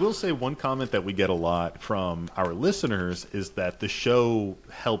 I will say one comment that we get a lot from our listeners is that the show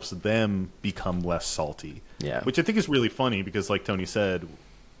helps them become less salty. Yeah. Which I think is really funny because, like Tony said,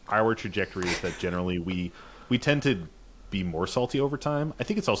 our trajectory is that generally we tend to be more salty over time. I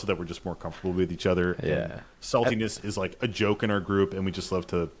think it's also that we're just more comfortable with each other. Yeah. And saltiness is like a joke in our group, and we just love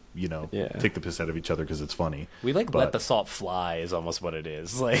to, Yeah. take the piss out of each other because it's funny. We like But- let the salt fly is almost what it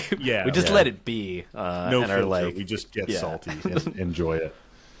is. Like Yeah. we just Yeah. let it be. No and are filter. like We just get Yeah. salty and enjoy it.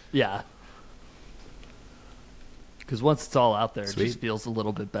 Yeah. Because once it's all out there, it Sweet. just feels a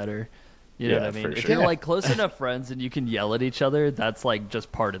little bit better. You know Yeah, what I mean? for If sure. you're like close enough friends and you can yell at each other, that's like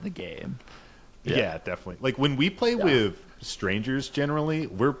just part of the game. Yeah, definitely. Like when we play with strangers, generally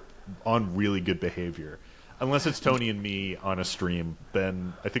we're on really good behavior. Unless it's Tony and me on a stream,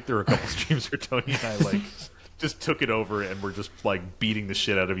 then I think there were a couple streams where Tony and I like just took it over and we're just like beating the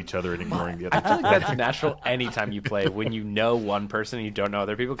shit out of each other and ignoring the other. I feel like that's natural anytime you play when you know one person and you don't know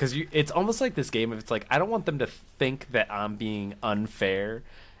other people, because it's almost like this game. If it's like I don't want them to think that I'm being unfair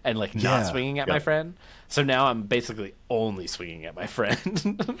and like not Yeah. swinging at Yeah. my friend. So now I'm basically only swinging at my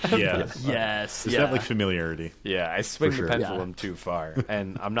friend. Yeah. Yes. Is yeah. that like familiarity? Yeah, I swing For sure. the pendulum too far,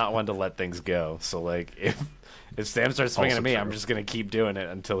 and I'm not one to let things go. So like if Sam starts swinging Also at me, true. I'm just gonna keep doing it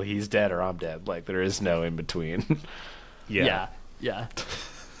until he's dead or I'm dead. Like there is no in between. Yeah.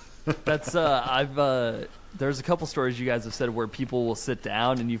 That's there's a couple stories you guys have said where people will sit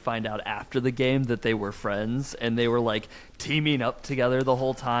down and you find out after the game that they were friends and they were like teaming up together the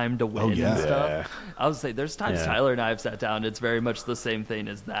whole time to win yeah. and stuff. Yeah. I would say there's times Yeah. Tyler and I have sat down. It's very much the same thing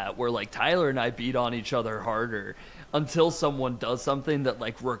as that, where like Tyler and I beat on each other harder until someone does something that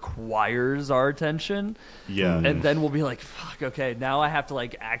like requires our attention. Yeah. And then we'll be like, fuck, okay, now I have to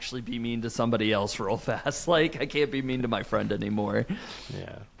like actually be mean to somebody else real fast. Like I can't be mean to my friend anymore.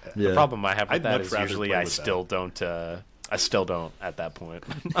 Yeah. Yeah. The problem I have with I'd that much is rather usually play I with that. still don't at that point.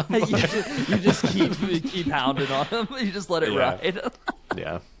 You just keep hounding on them. You just let it Yeah. ride.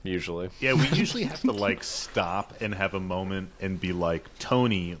 Yeah, usually. Yeah, we usually have to like stop and have a moment and be like,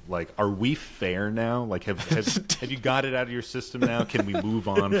 Tony, like, are we fair now? Like, have you got it out of your system now? Can we move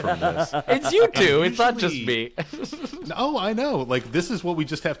on from this? It's you two. It's not just me. No, I know. Like, this is what we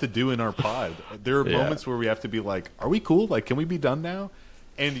just have to do in our pod. There are moments where we have to be like, are we cool? Like, can we be done now?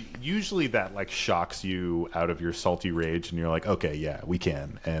 And usually that like shocks you out of your salty rage, and you're like, okay, yeah, we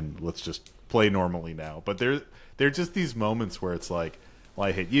can, and let's just play normally now. But there are just these moments where it's like, well,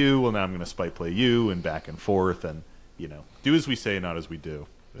 I hit you, well, now I'm going to spite play you, and back and forth, and, you know, do as we say, not as we do.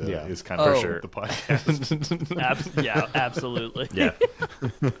 Is kind of the podcast. Yeah, absolutely. Yeah.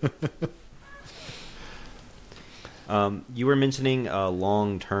 You were mentioning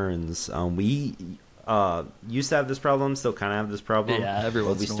long turns. We used to have this problem, still kind of have this problem. Yeah, every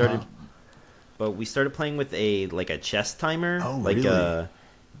once in a while. But we started playing with a chess timer. Oh, like, really?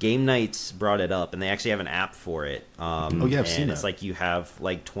 Game Nights brought it up, and they actually have an app for it. I've seen it. It's like you have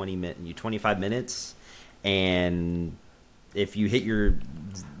like 25 minutes, and if you hit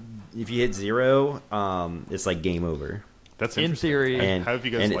 0, it's like game over. That's in interesting. theory. And how have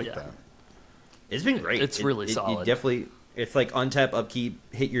you guys liked that? It's been great. It's really solid. You definitely, it's like untap, upkeep,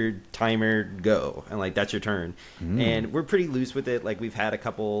 hit your timer, go, and like that's your turn. And we're pretty loose with it. Like we've had a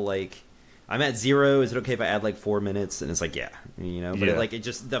couple like. I'm at 0. Is it okay if I add like 4 minutes? And it's like, yeah, you know. But it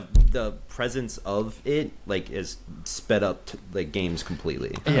just the presence of it like is sped up like games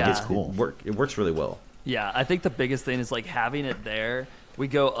completely. Yeah, it's cool. It works really well. Yeah, I think the biggest thing is like having it there. We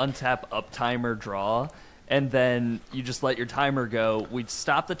go untap, up timer, draw, and then you just let your timer go. We'd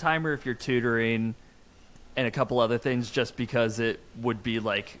stop the timer if you're tutoring, and a couple other things just because it would be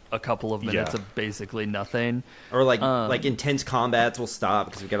like a couple of minutes of basically nothing. Or like intense combats will stop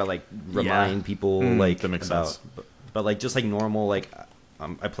because we gotta like remind people like that makes about. sense. But like just like normal like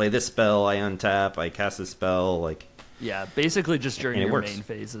I play this spell, I untap, I cast this spell, like Yeah, basically just during And it your works. main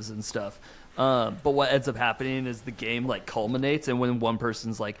phases and stuff. But what ends up happening is the game like culminates, and when one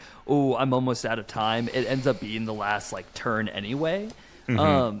person's like, "Oh, I'm almost out of time," it ends up being the last like turn anyway.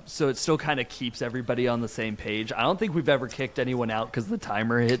 So it still kind of keeps everybody on the same page. I don't think we've ever kicked anyone out because the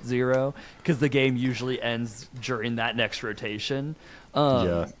timer hit 0, because the game usually ends during that next rotation.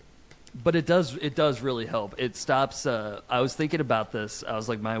 But it does really help. It stops. I was thinking about this. I was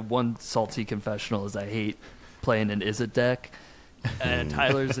like, my one salty confessional is I hate playing an Is It deck. And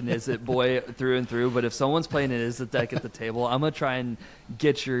Tyler's an Is It boy through and through, but if someone's playing an Is It deck at the table, I'm going to try and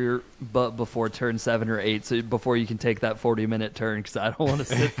get your butt before turn 7 or 8, so before you can take that 40-minute turn, because I don't want to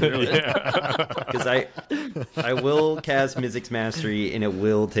sit through it. because I will cast Mizzix Mastery and it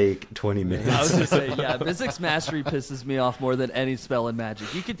will take 20 minutes. I was going to say, yeah, Mizzix Mastery pisses me off more than any spell in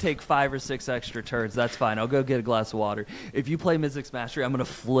Magic. You could take 5 or 6 extra turns, that's fine. I'll go get a glass of water. If you play Mizzix Mastery, I'm going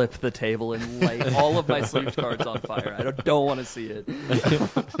to flip the table and light all of my sleeved cards on fire. I don't want to see it.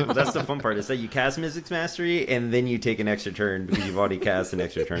 That's the fun part, is that you cast Mizzix Mastery and then you take an extra turn because you've already cast an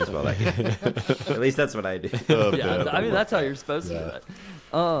extra turn spell that game. At least that's what I do. Yeah, I mean, that's how you're supposed to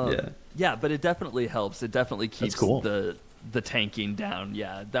do it. Yeah, but it definitely helps. It definitely keeps the tanking down.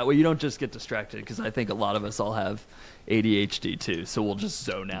 Yeah, that way you don't just get distracted, because I think a lot of us all have ADHD too, so we'll just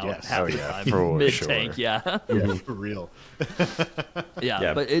zone out half the time mid-tank. Yeah, for real. But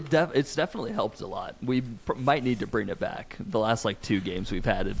it's definitely helped a lot. We might need to bring it back. The last like 2 games we've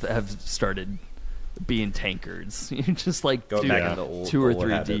had have started being tankards. You just like go back into old, 2 or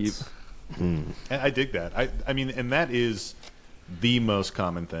 3 habits. deep. I dig that. I mean, and that is the most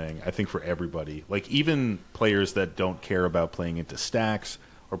common thing, I think, for everybody. Like, even players that don't care about playing into stacks,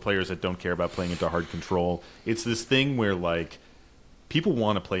 or players that don't care about playing into hard control. It's this thing where, like, people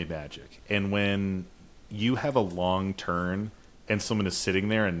want to play Magic. And when you have a long turn and someone is sitting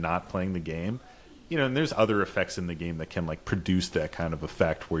there and not playing the game, you know, and there's other effects in the game that can, like, produce that kind of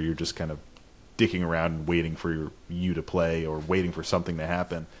effect where you're just kind of dicking around and waiting for you to play or waiting for something to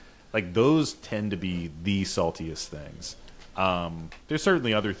happen. Like, those tend to be the saltiest things. There's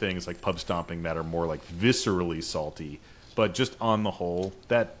certainly other things like pub stomping that are more like viscerally salty, but just on the whole,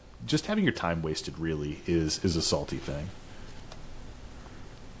 that just having your time wasted really is a salty thing.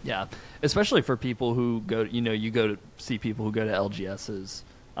 Yeah, especially for people who go, you go to see people who go to LGSs.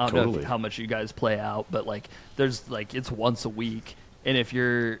 I don't know how much you guys play out, but like there's like it's once a week, and if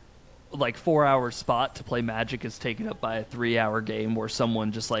you're like 4-hour spot to play Magic is taken up by a 3-hour game where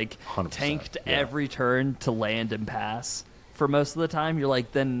someone just like tanked every turn to land and pass for most of the time, you're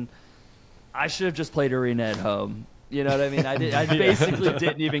like, then I should have just played Arena at home. You know what I mean? I basically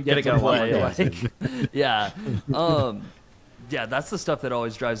didn't even get to play. Yeah, that's the stuff that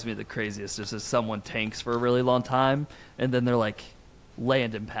always drives me the craziest. Is someone tanks for a really long time, and then they're like,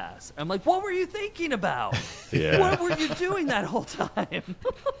 land and pass. I'm like, what were you thinking about? Yeah. What were you doing that whole time?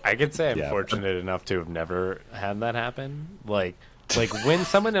 I could say I'm fortunate enough to have never had that happen. Like when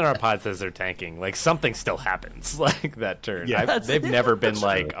someone in our pod says they're tanking, like something still happens like that turn. Yeah, they've never been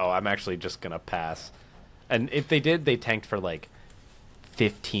like, oh, I'm actually just gonna pass. And if they did, they tanked for like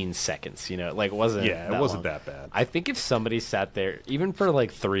 15 seconds, you know, like it wasn't that bad. I think if somebody sat there even for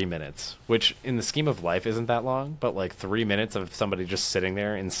like 3 minutes, which in the scheme of life isn't that long, but like 3 minutes of somebody just sitting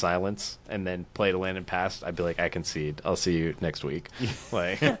there in silence and then played a land and passed, I'd be like, I concede, I'll see you next week.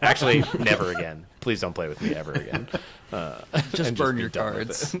 Like, actually, never again. Please don't play with me ever again. Just burn your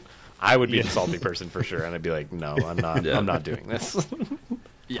cards. I would be the salty person for sure, and I'd be like, no, I'm not. I'm not doing this.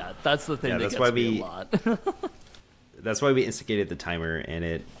 Yeah, that's the thing. That's that why gets me a lot. That's why we instigated the timer, and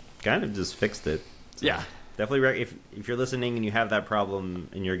it kind of just fixed it. So yeah, definitely. If you're listening and you have that problem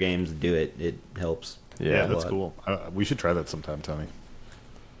in your games, do it. It helps. Yeah, that's cool. We should try that sometime, Tony.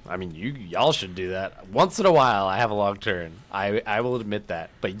 I mean, y'all should do that. Once in a while, I have a long turn. I will admit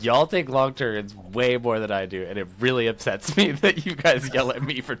that. But y'all take long turns way more than I do, and it really upsets me that you guys yell at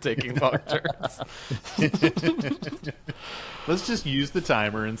me for taking long turns. Let's just use the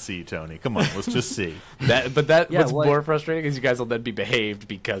timer and see, Tony. Come on, let's just see. What's more frustrating is you guys will then be behaved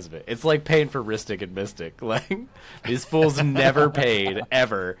because of it. It's like paying for Ristic and Mystic. Like, these fools never paid,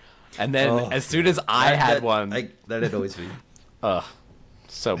 ever. And then as soon as I had one... That'd always be...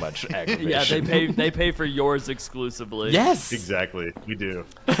 So much aggravation. Yeah, they pay for yours exclusively. Yes, exactly. We do.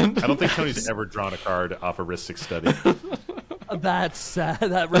 I don't think Tony's ever drawn a card off a Ristic study. That's sad.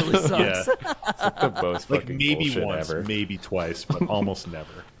 That really sucks. Yeah. It's like the most fucking maybe bullshit once, ever. maybe twice, but almost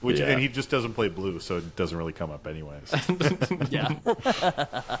never. And he just doesn't play blue, so it doesn't really come up anyways. Yeah.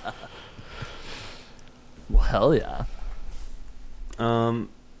 Well, hell yeah.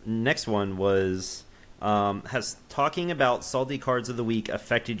 Next one was. Has talking about salty cards of the week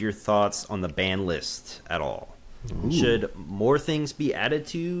affected your thoughts on the ban list at all? Ooh. Should more things be added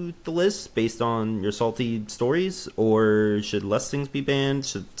to the list based on your salty stories, or should less things be banned?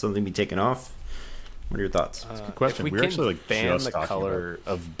 Should something be taken off? What are your thoughts? That's a good question. If we can ban the color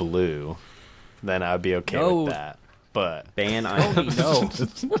of blue, then I would be okay with that. But ban no.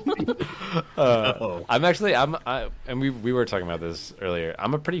 And we were talking about this earlier.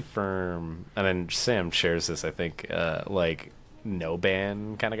 I'm a pretty firm, and then Sam shares this, I think, like no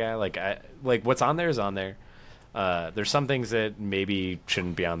ban kind of guy. Like what's on there is on there. There's some things that maybe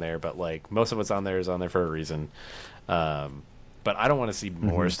shouldn't be on there, but like most of what's on there is on there for a reason. But I don't want to see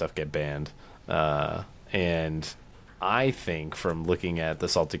more stuff get banned. And I think from looking at the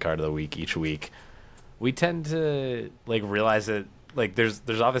salty card of the week each week, we tend to like realize that like there's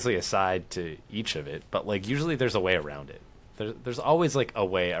obviously a side to each of it, but like usually there's a way around it. There's always like a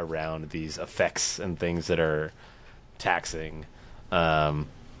way around these effects and things that are taxing. The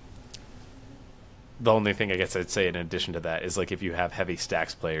only thing I guess I'd say in addition to that is like if you have heavy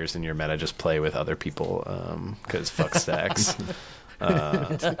stacks players in your meta, just play with other people because fuck stacks.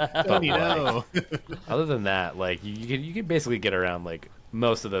 But other than that, like you can basically get around like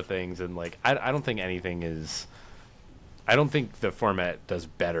most of the things, and like I don't think anything is. I don't think the format does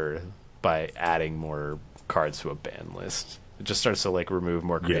better by adding more cards to a ban list. It just starts to like remove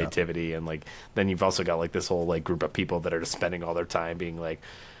more creativity, and like then you've also got like this whole like group of people that are just spending all their time being like,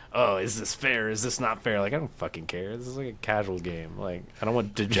 oh, is this fair? Is this not fair? Like I don't fucking care. This is like a casual game. Like I don't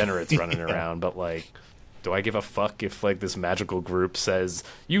want degenerates running around, but like. Do I give a fuck if like this magical group says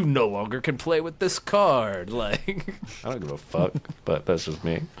you no longer can play with this card? Like I don't give a fuck, but that's just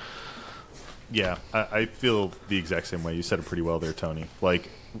me. Yeah, I feel the exact same way. You said it pretty well there, Tony.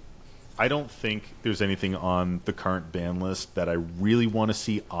 Like I don't think there's anything on the current ban list that I really want to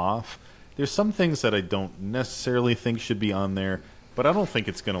see off. There's some things that I don't necessarily think should be on there, but I don't think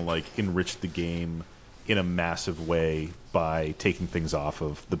it's going to like enrich the game in a massive way by taking things off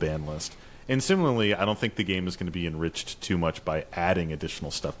of the ban list. And similarly, I don't think the game is going to be enriched too much by adding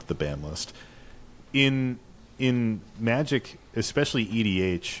additional stuff to the ban list. In Magic, especially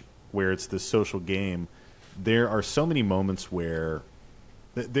EDH, where it's this social game, there are so many moments where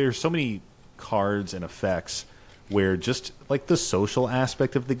there's so many cards and effects where just like the social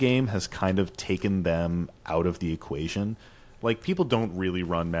aspect of the game has kind of taken them out of the equation. Like people don't really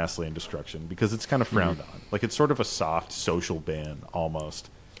run Mass Land Destruction because it's kind of frowned on. Like it's sort of a soft social ban almost.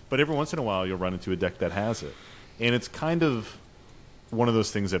 But every once in a while, you'll run into a deck that has it. And it's kind of one of those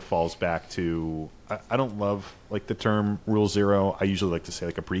things that falls back to... I don't love like the term Rule Zero. I usually like to say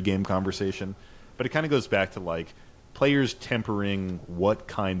like a pregame conversation. But it kind of goes back to like players tempering what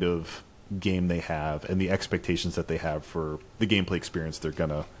kind of game they have and the expectations that they have for the gameplay experience they're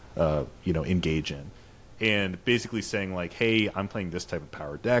going to engage in. and basically saying like, hey, I'm playing this type of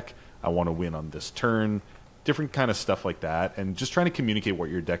power deck. I want to win on this turn. Different kind of stuff like that, and just trying to communicate what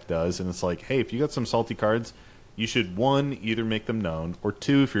your deck does. And it's like, hey, if you got some salty cards, you should, one, either make them known, or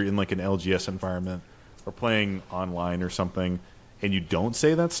two, if you're in like an LGS environment or playing online or something, and you don't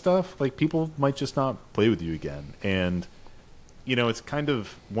say that stuff, like people might just not play with you again. And it's kind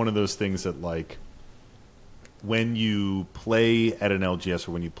of one of those things that like when you play at an LGS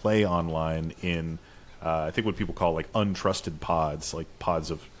or when you play online in I think what people call like untrusted pods, like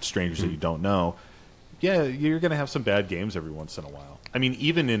pods of strangers that you don't know, yeah, you're going to have some bad games every once in a while. I mean,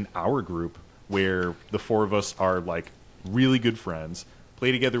 even in our group where the four of us are like really good friends,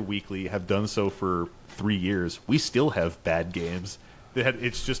 play together weekly, have done so for 3 years, we still have bad games.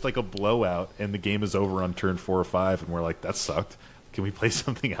 It's just like a blowout and the game is over on turn 4 or 5 and we're like, that sucked. Can we play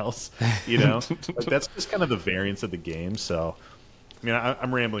something else? Like, that's just kind of the variance of the game. So, I mean,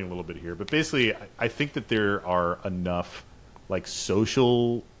 I'm rambling a little bit here, but basically I think that there are enough like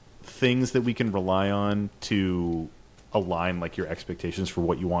social things that we can rely on to align like your expectations for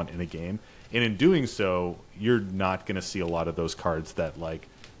what you want in a game, and in doing so you're not going to see a lot of those cards that like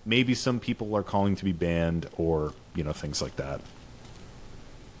maybe some people are calling to be banned or things like that.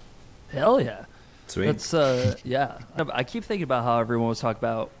 Hell yeah, sweet. That's yeah, I keep thinking about how everyone was talking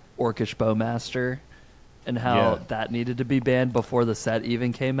about Orcish Bowmaster and how that needed to be banned before the set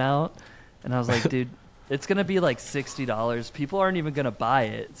even came out, and I was like, dude, it's going to be like $60. People aren't even going to buy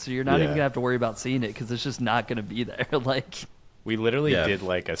it, so you're not even going to have to worry about seeing it because it's just not going to be there. Like, we literally did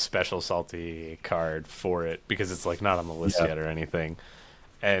like a special salty card for it because it's like not on the list yet or anything.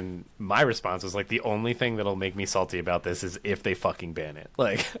 And my response was like, the only thing that'll make me salty about this is if they fucking ban it.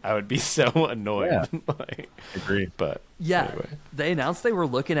 Like, I would be so annoyed. Yeah. Like, Agreed. But anyway. They announced they were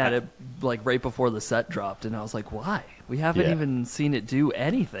looking at it like right before the set dropped, and I was like, why? We haven't even seen it do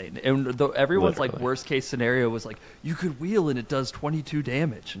anything. And everyone's like worst case scenario was like, you could wheel and it does 22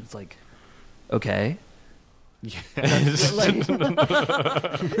 damage, and it's like, okay. Yeah. Like,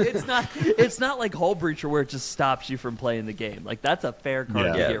 it's not like Hull Breacher where it just stops you from playing the game. Like, that's a fair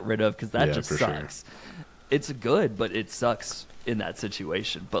card to get rid of because that just sucks. Sure. It's good, but it sucks in that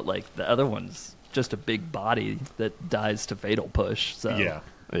situation. But like the other one's just a big body that dies to fatal push. So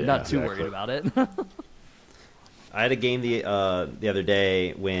not too worried about it. I had a game the other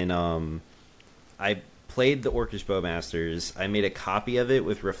day when I played the Orcish Bowmasters. I made a copy of it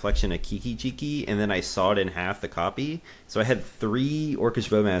with Reflection of Kiki Jiki, and then I sawed in half the copy. So I had 3 Orcish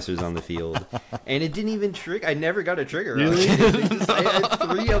Bowmasters on the field, and it didn't even trigger. I never got a trigger. Really? I had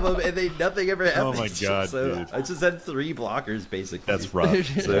 3 of them, and nothing ever happened. Oh my god! So dude. I just had 3 blockers basically. That's rough.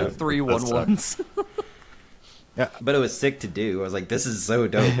 So 3 1/1s. Yeah, but it was sick to do. I was like, this is so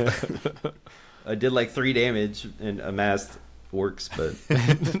dope. I did like 3 damage and amassed orcs, but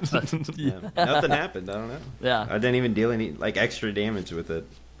nothing happened. I don't know. Yeah, I didn't even deal any like extra damage with it.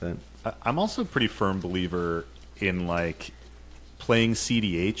 But I'm also a pretty firm believer in like playing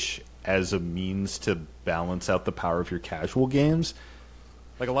CDH as a means to balance out the power of your casual games.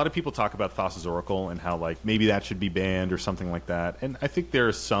 Like, a lot of people talk about Thassa's Oracle and how like maybe that should be banned or something like that, and I think there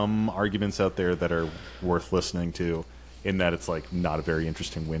are some arguments out there that are worth listening to, in that it's like not a very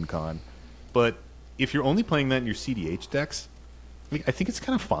interesting win con. But if you're only playing that in your CDH decks, I think it's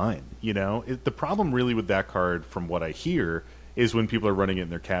kind of fine. The problem really with that card, from what I hear, is when people are running it in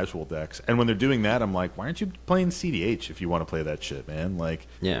their casual decks. And when they're doing that, I'm like, why aren't you playing CDH if you want to play that shit, man? Like,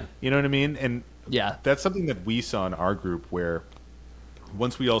 yeah, you know what I mean? And yeah, that's something that we saw in our group, where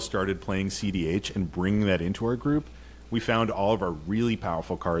once we all started playing CDH and bringing that into our group, we found all of our really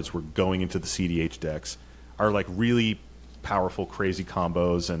powerful cards were going into the CDH decks. Our like really powerful, crazy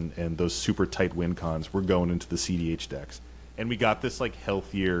combos and those super tight win cons were going into the CDH decks. And we got this like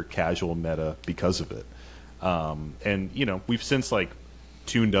healthier casual meta because of it. And we've since like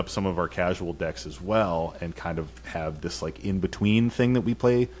tuned up some of our casual decks as well, and kind of have this like in between thing that we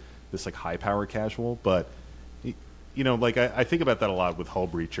play, this like high power casual. But like I think about that a lot with Hull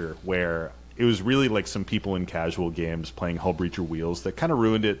Breacher, where it was really like some people in casual games playing Hull Breacher wheels that kind of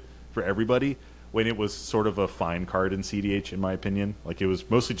ruined it for everybody, when it was sort of a fine card in CDH, in my opinion. Like, it was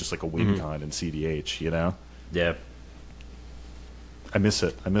mostly just like a win con in CDH, Yeah. I miss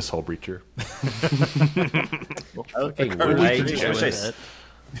it. I miss Hull Breacher.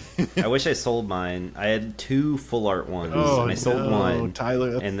 I wish I sold mine. I had 2 full art ones, and I sold one,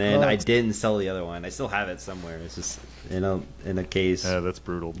 Tyler, and then I didn't sell the other one. I still have it somewhere. It's just in a case. Yeah, that's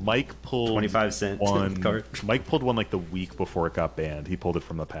brutal. Mike pulled 25-cent one card. Mike pulled one like the week before it got banned. He pulled it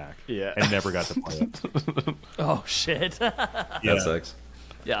from the pack. Yeah, and never got to play it. Oh shit. That sucks.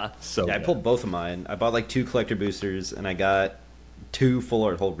 Yeah. So I pulled both of mine. I bought like 2 collector boosters, and I got 2 full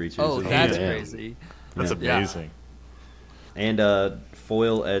art Hull Breachers. Oh, that's crazy. That's amazing. And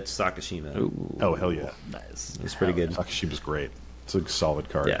foil at Sakashima. Ooh. Oh, hell yeah. Nice. It's pretty good. Sakashima's great. It's a solid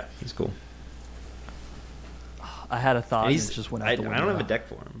card. Yeah, he's cool. I had a thought, and He's, it just went out I the window. don't have a deck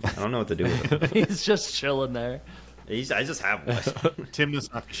for him. I don't know what to do with him. He's just chilling there. I just have one. Timna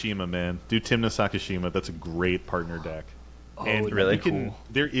Sakashima, man. Do Timna Sakashima. That's a great partner deck. Oh, And really? you can,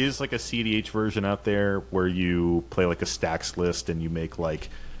 there is like a CDH version out there where you play like a stacks list and you make like,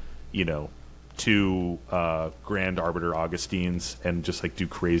 you know, 2 Grand Arbiter Augustines and just like do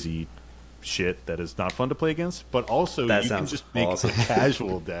crazy shit that is not fun to play against. But also That you can sounds just make awesome. a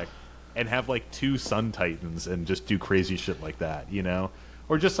casual deck and have like 2 Sun Titans and just do crazy shit like that, you know?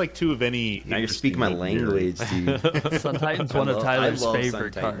 Or just like 2 of any. Now you're speaking my language, dude. Sun Titan's one of I Tyler's love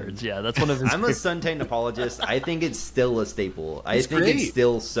favorite Sun Titan. cards. Yeah, that's one of his. I'm a Sun Titan apologist. I think it's still a staple. I think great. it's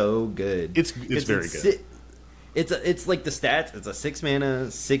still so good. It's very good. It's like the stats. It's a 6 mana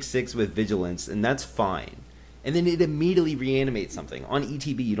 6/6 with vigilance, and that's fine. And then it immediately reanimates something on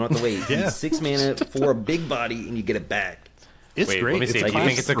ETB. You don't have to wait. Yeah. It's 6 mana for a big body, and you get it back. It's Wait, great. let me see. It's Do you like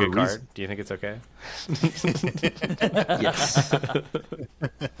think it's a good for card? Do you think it's okay? Yes.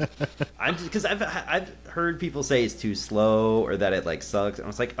 Because I've heard people say it's too slow or that it like sucks. And I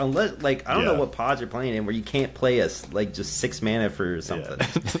was like, unless like I don't know Yeah. what pods you're playing in where you can't play like just 6 mana for something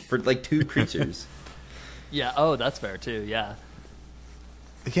for like 2 creatures. Yeah. Oh, that's fair too. Yeah.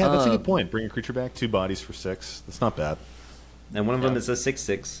 Yeah, that's a good point. Bring a creature back, 2 bodies for 6. That's not bad. And one of them is a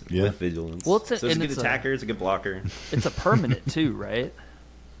 6/6 Yeah. with vigilance. Well, it's a- so it's a and good it's attacker. It's a good blocker. It's a permanent too, right?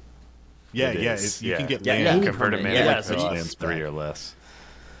 Yeah, It yeah. is. You can get Yeah, land. any Convert a permanent. mana Yeah, like so this it's lands 3 or less.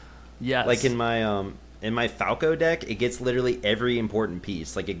 Yes. Like in my Falco deck, it gets literally every important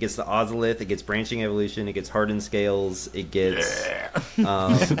piece. Like it gets the Ozolith, it gets Branching Evolution, it gets Hardened Scales, it gets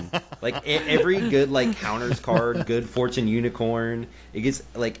like every good like counters card, good Fortune Unicorn. It gets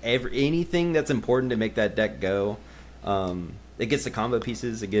like anything that's important to make that deck go. It gets the combo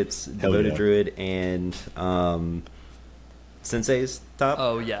pieces. It gets Devoted yeah. Druid and Sensei's top.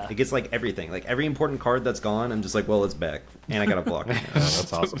 Oh, yeah. It gets like everything. Like every important card that's gone, I'm just like, well, it's back, and I got a block. Oh,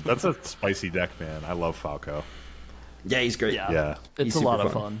 that's awesome. That's a spicy deck, man. I love Falco. Yeah, he's great. Yeah. Yeah. It's He's a lot super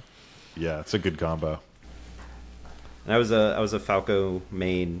of fun. fun. Yeah, it's a good combo. And I was a Falco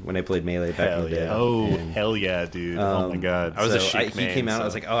main when I played Melee back in the day. Oh, And, hell yeah, dude. Oh my god. I was a so Sheik he main, came out. so- I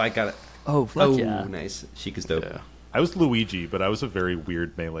was like, oh, I got it. Oh, fuck Oh, yeah. nice. Sheik is dope. Yeah. I was Luigi, but I was a very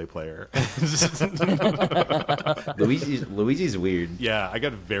weird Melee player. Luigi's weird. Yeah, I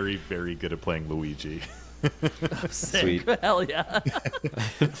got very, very good at playing Luigi. Sick. Sweet. Hell yeah.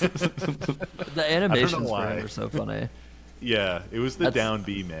 The animations for why. him are so funny. Yeah, it was the That's- down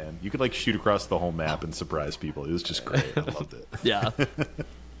B, man. You could like shoot across the whole map and surprise people. It was just great. I loved it. Yeah.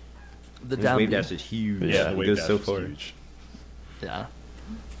 The His down wave B. dash is huge. Yeah, it the wave goes dash so was far. huge. Yeah.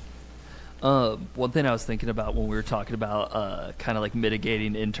 One thing I was thinking about when we were talking about kind of like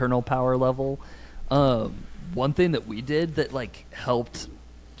mitigating internal power level, one thing that we did that like helped,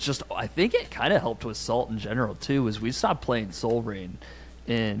 just I think it kind of helped with Salt in general too, is we stopped playing Soul Ring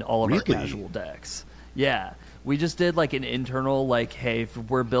in all of our Really? casual decks. Yeah. We just did like an internal like, hey, if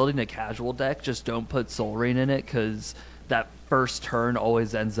we're building a casual deck, just don't put Soul Ring in it because that first turn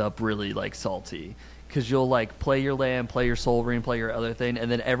always ends up really like salty. Because you'll like play your land, play your Soul Ring, play your other thing, and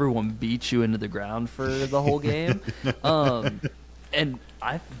then everyone beats you into the ground for the whole game. And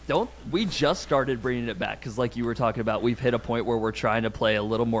we just started bringing it back because, like you were talking about, we've hit a point where we're trying to play a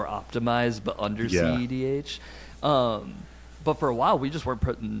little more optimized but under Yeah. CEDH. But for a while, we just weren't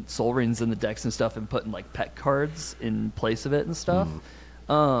putting Soul Rings in the decks and stuff and putting like pet cards in place of it and stuff.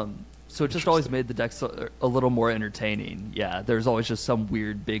 So it just always made the decks a little more entertaining. Yeah, there's always just some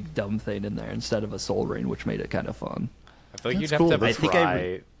weird, big, dumb thing in there instead of a Soul Ring, which made it kind of fun. I feel like That's you'd cool. have to I think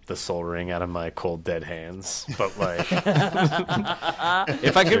pry the Soul Ring out of my cold dead hands, but like,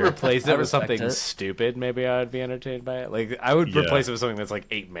 if I could replace I it with respect something it. stupid, maybe I would be entertained by it. Like, I would Yeah. replace it with something that's like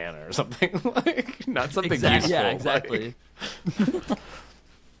 8 mana or something, like not something useful. Yeah, like- exactly.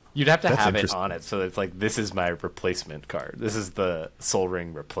 You'd have to That's have it interesting. on it, so it's like this is my replacement card. This is the Soul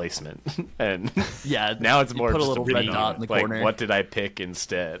Ring replacement, and Yeah, now it's you more put a just little a red meme. dot in the like, corner. what did I pick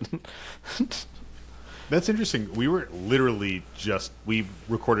instead? That's interesting. We were literally we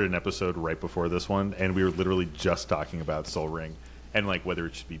recorded an episode right before this one, and we were literally just talking about Soul Ring and like whether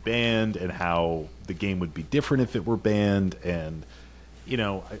it should be banned and how the game would be different if it were banned. And you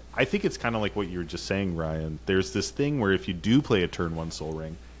know, I think it's kind of like what you were just saying, Ryan. There's this thing where if you do play a turn 1 Soul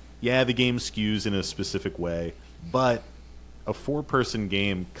Ring, yeah, the game skews in a specific way, but a 4-person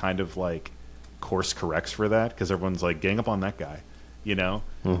game kind of like course corrects for that because everyone's like gang up on that guy, you know.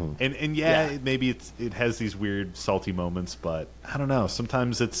 And yeah, maybe it has these weird salty moments, but I don't know.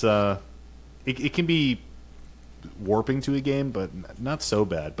 Sometimes it's it can be warping to a game, but not so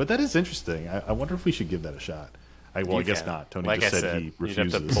bad. But that is interesting. I wonder if we should give that a shot. I guess not. Tony like just said he You'd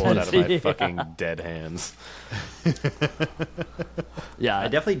refuses. have to pull it out of my fucking dead hands. Yeah, I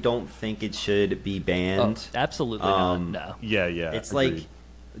definitely don't think it should be banned. Oh, absolutely not. No. Yeah. It's agreed. like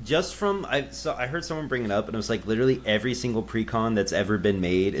just from I heard someone bring it up, and it was like literally every single precon that's ever been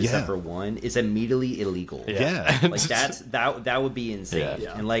made, except for one, is immediately illegal. Yeah. Like that would be insane.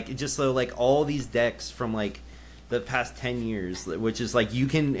 Yeah. And like just so like all these decks from like the past 10 years, which is like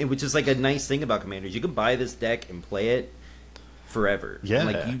which is like a nice thing about Commanders. You can buy this deck and play it forever. Yeah.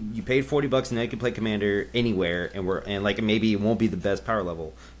 And like you paid $40 and now you can play Commander anywhere, and like maybe it won't be the best power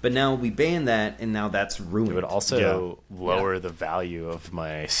level, but now we ban that, and now that's ruined. It would also lower the value of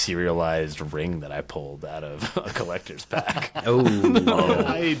my serialized ring that I pulled out of a collector's pack. Oh,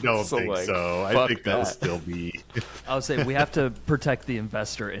 I don't think like, so. I fuck think that'll that. still be. I would say we have to protect the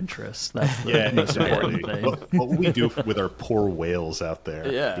investor interest. That's the Yeah, most important exactly. thing. What we do with our poor whales out there.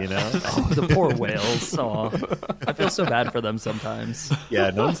 Yeah. You know? Oh, the poor whales. Aw. I feel so bad for them sometimes. Yeah,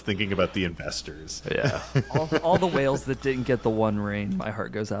 no one's thinking about the investors. Yeah. All the whales that didn't get the one ring, my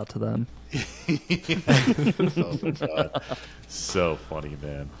heart goes out to them. Oh my god. So funny,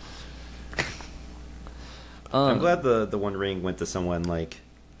 man. I'm glad the one ring went to someone like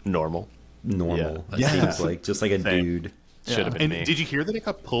Normal. normal. Yeah. It seems like just like a Same. dude. Should have been And me. did you hear that it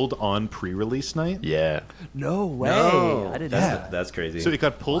got pulled on pre-release night? Yeah. No way. No, I didn't know that. that's crazy. So it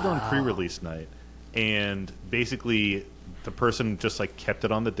got pulled on pre-release night, and basically the person just like kept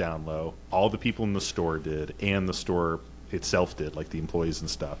it on the down low. All the people in the store did, and the store itself did, like the employees and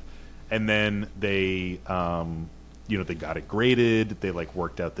stuff. And then they, they got it graded. They like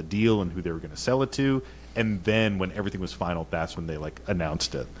worked out the deal and who they were going to sell it to. And then when everything was final, that's when they like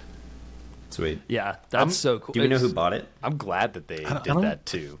announced it. Sweet. Yeah, that's so cool. Do we know It's- who bought it? I'm glad that they did don't- that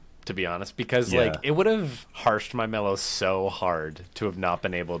too, to be honest, because Yeah. like it would have harshed my mellow so hard to have not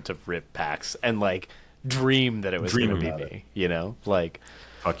been able to rip packs and like dream that it was going to be about me, you know? Like,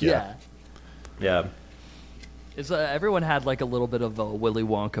 Fuck Yeah. Yeah. It's everyone had like a little bit of a Willy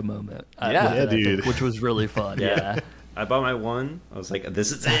Wonka moment. Yeah. with it, Yeah, I think, dude. which was really fun. Yeah. I bought my one. I was like,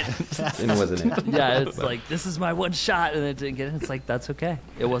 this is it. And it wasn't it. Yeah, it's like, this is my one shot, and it didn't get it. It's like, that's okay.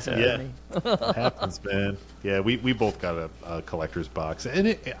 It wasn't Yeah. for me. It happens, man. Yeah, we both got a collector's box,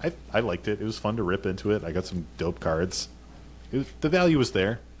 and I liked it. It was fun to rip into it. I got some dope cards. The value was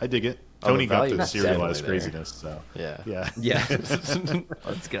there. I dig it. Oh, the Tony got value the is serialized definitely there. craziness. So yeah. yeah. Yeah.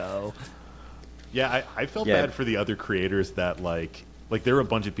 Let's go. Yeah, I felt Yeah. bad for the other creators that like there were a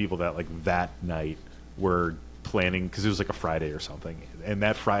bunch of people that like that night were planning, because it was like a Friday or something, and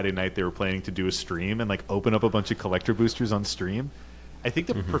that Friday night they were planning to do a stream and like open up a bunch of collector boosters on stream. I think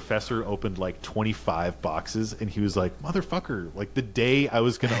the professor opened like 25 boxes, and he was like, "Motherfucker! Like the day I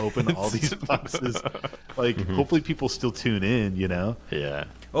was gonna open all these boxes, like hopefully people still tune in, you know?" Yeah.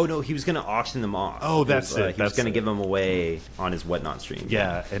 Oh no, he was gonna auction them off. Oh, that's He was, it, He was that's gonna it. give them away on his whatnot stream.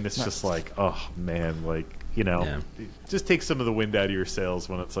 Yeah, and it's just like, oh man, like Yeah. it just takes some of the wind out of your sails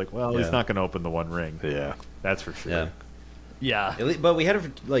when it's like, well, Yeah. he's not gonna open the one ring. Yeah. That's for sure. Yeah. Yeah. But we had it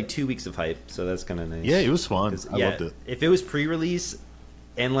for like 2 weeks of hype, so that's kind of nice. Yeah, it was fun. 'Cause, I yeah, loved it. If it was pre-release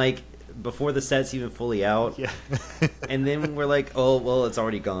and like before the set's even fully out, Yeah. and then we're like, oh well, it's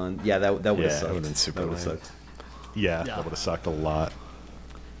already gone. Yeah, that would have Yeah, sucked. that would've been super That would've lame. sucked. Yeah, Yeah. that would have sucked a lot.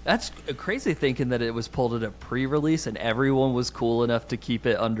 That's crazy thinking that it was pulled at a pre-release and everyone was cool enough to keep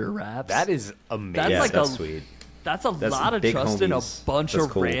it under wraps. That is amazing. That's Yeah, like that's a- sweet. That's a That's lot of big trust in a homies. bunch That's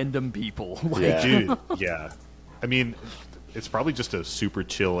of cool. random people. Like, Yeah. Dude, yeah. I mean, it's probably just a super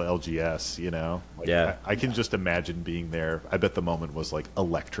chill LGS, you know? Like, Yeah. I can just imagine being there. I bet the moment was like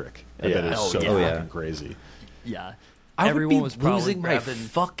electric. I Yeah. bet it was Oh, so yeah. Oh, fucking yeah. crazy. yeah. I Everyone would was be probably losing my grabbing.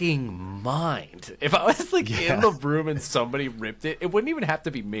 fucking mind if I was like in the room and somebody ripped it. It wouldn't even have to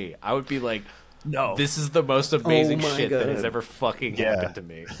be me. I would be like, No. this is the most amazing Oh my shit that has God. ever fucking Yeah. happened to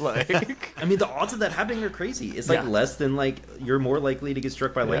me. Like, I mean, the odds of that happening are crazy. It's like Yeah. less than like you're more likely to get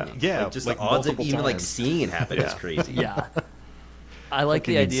struck by lightning. Yeah, like, just like the odds of multiple even like times. seeing it happen is crazy. Yeah. I like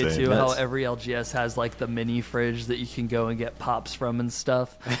the Fucking idea insane. too how That's- every LGS has like the mini fridge that you can go and get pops from and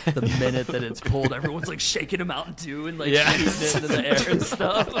stuff. The minute that it's pulled, everyone's like shaking a Mountain Dew and like Yeah. shooting it into the air and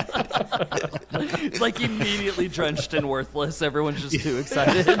stuff. It's like immediately drenched and worthless. Everyone's just too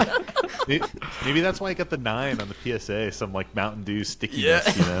excited. Maybe that's why I got the 9 on the PSA, some like Mountain Dew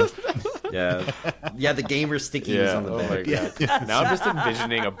stickiness, you know? Yeah, the gamer stickies on the oh back. my god. Now I'm just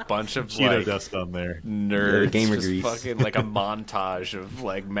envisioning a bunch of Cheeto like dust on there. nerds, gamer just grease. fucking like a montage of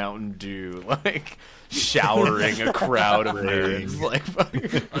like Mountain Dew, like showering a crowd of nerds, like fucking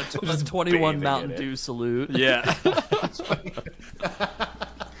A 21 bathing Mountain in it. Dew salute. Yeah.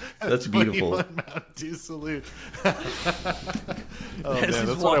 That's beautiful. Mountain Dew salute. As man, he's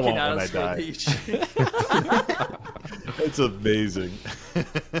that's what I walking want out when I of Skull die. Beach. It's amazing.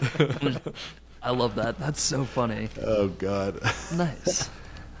 I love that. That's so funny. Oh God. Nice.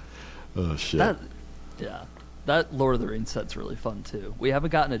 Oh shit. That Lord of the Rings set's really fun too. We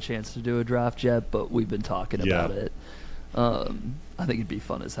haven't gotten a chance to do a draft yet, but we've been talking about it. I think it'd be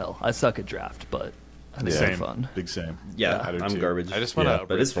fun as hell. I suck at draft, but I think it'd be fun. Big same. Yeah, I do I'm too. garbage. I just want to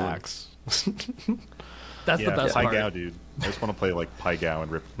but it's fun. facts. That's the best Pai part. Gow, dude. I just want to play like Pai Gow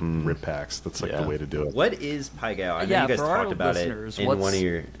and rip packs. That's like the way to do it. What is Pai Gow? I know you guys for our talked about it listeners, in one of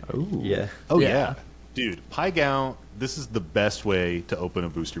your. Yeah. Oh Yeah. yeah. Dude, Pai Gow, this is the best way to open a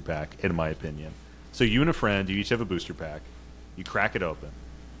booster pack, in my opinion. So you and a friend, you each have a booster pack. You crack it open.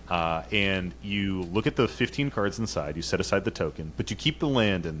 And you look at the 15 cards inside. You set aside the token, but you keep the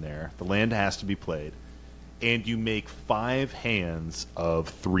land in there. The land has to be played. And you make 5 hands of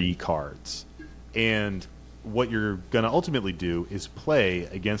 3 cards. And what you're going to ultimately do is play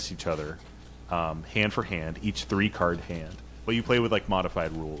against each other, hand for hand, each 3-card hand. But you play with like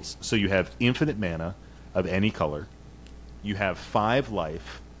modified rules. So you have infinite mana of any color. You have 5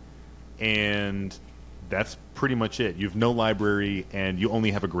 life. And that's pretty much it. You have no library, and you only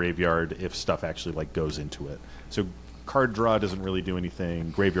have a graveyard if stuff actually like goes into it. So card draw doesn't really do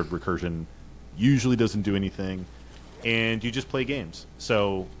anything. Graveyard recursion usually doesn't do anything, and you just play games.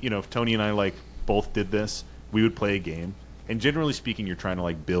 So if Tony and I like both did this, we would play a game. And generally speaking, you're trying to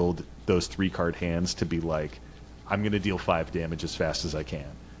like build those 3-card hands to be like, I'm going to deal 5 damage as fast as I can.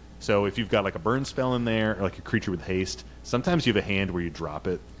 So if you've got like a burn spell in there, or like a creature with haste, sometimes you have a hand where you drop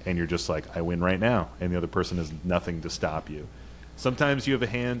it and you're just like, I win right now, and the other person has nothing to stop you. Sometimes you have a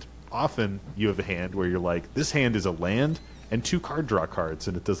hand, often you have a hand where you're like, this hand is a land and 2 card draw cards,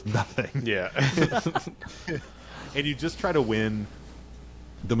 and it does nothing. Yeah. And you just try to win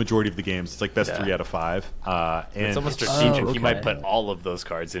the majority of the games. It's like best 3 out of 5. And it's almost strategic. okay. You might put all of those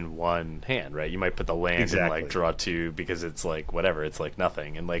cards in one hand, right? You might put the land and Exactly. like draw 2 because it's like whatever, it's like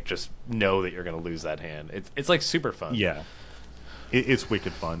nothing, and like just know that you're going to lose that hand. It's like super fun. Yeah. It's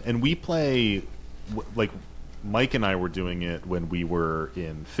wicked fun. And we play, like, Mike and I were doing it when we were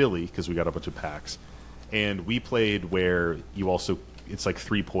in Philly because we got a bunch of packs. And we played where you also, it's like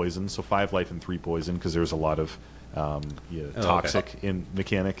 3 poison, so 5 life and 3 poison, because there's a lot of toxic in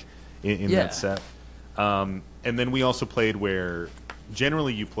mechanic in that set. And then we also played where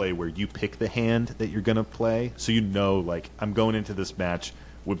generally you play where you pick the hand that you're going to play. So like, I'm going into this match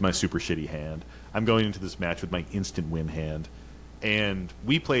with my super shitty hand. I'm going into this match with my instant win hand. And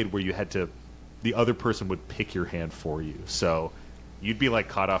we played where you had to, the other person would pick your hand for you. So you'd be like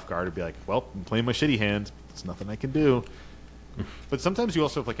caught off guard and be like, well, I'm playing my shitty hand. There's nothing I can do. But sometimes you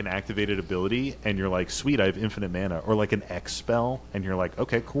also have like an activated ability and you're like, sweet, I have infinite mana. Or like an X spell and you're like,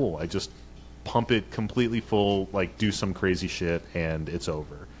 okay, cool. I just pump it completely full, like do some crazy shit and it's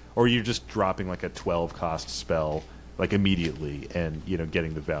over. Or you're just dropping like a 12 cost spell like immediately and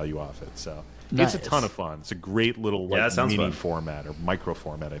getting the value off it. So Nice. it's a ton of fun. It's a great little like sounds mini fun. format or micro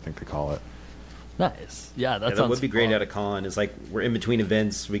format, I think they call it. Nice. Yeah, that That sounds would be great fun. at a con. It's like we're in between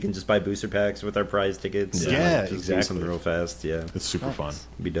events. We can just buy booster packs with our prize tickets. and, Yeah, like, just do exactly. something real fast. Yeah, It's super Nice. fun.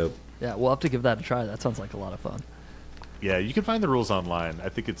 it'd be dope. Yeah, we'll have to give that a try. That sounds like a lot of fun. Yeah, you can find the rules online. I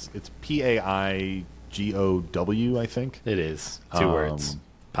think it's PAIGOW, I think. It is 2 words.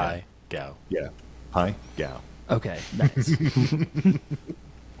 Pai Gow. Yeah. Pai Gow. Okay, nice.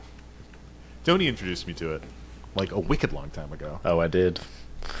 Tony introduced me to it like a wicked long time ago. Oh, I did.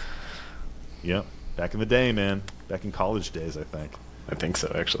 Yep. Back in the day, man. Back in college days, I think. I think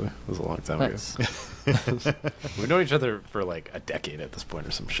so. Actually, it was a long time Nice. ago. We've known each other for like a decade at this point,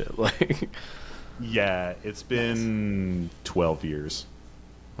 or some shit. Like, Yeah, it's been 12 years.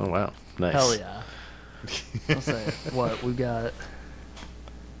 oh wow, nice. Hell yeah. I'll say what we got.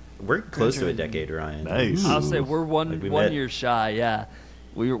 We're close to a decade, Ryan. Nice. I'll say we're one Like we met- year shy. Yeah,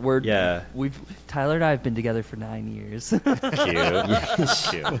 we're Yeah. Tyler and I have been together for 9 years. Cute. Cute.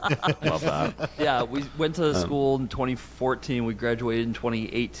 Love that. Yeah, we went to school in 2014. We graduated in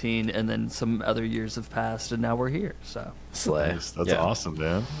 2018, and then some other years have passed, and now we're here. So Slay. Nice. That's Yeah. awesome,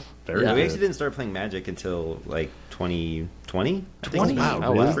 man. Very Yeah. We good. actually didn't start playing Magic until like 2020. I think 20? when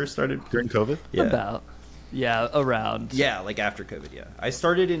Oh, we wow. first started. During COVID? Yeah. around. Yeah, like after COVID, yeah. I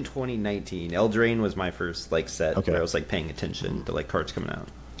started in 2019. Eldraine was my first like set Okay. where I was like paying attention to like cards coming out.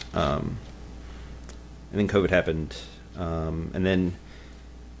 And then COVID happened. And then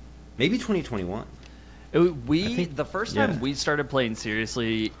maybe 2021. The first time yeah. we started playing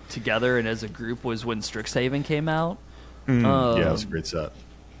seriously together and as a group was when Strixhaven came out. Yeah, it was a great set.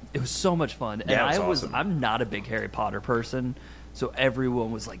 It was so much fun. Yeah, And it was awesome. I'm not a big Harry Potter person, So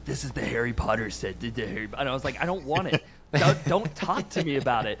everyone was like, "This is the Harry Potter set." And I was like, "I don't want it. Don't talk to me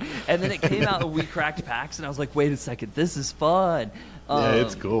about it." And then it came out and we cracked packs, and I was like, "Wait a second, this is fun." Yeah,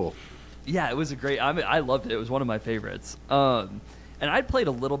 it's cool. Yeah, it was a great. I loved it. It was one of my favorites. And I'd played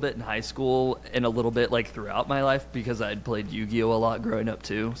a little bit in high school and a little bit like throughout my life because I'd played Yu-Gi-Oh a lot growing up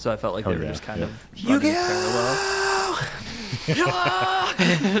too. So I felt like they were just kind of Yu-Gi-Oh.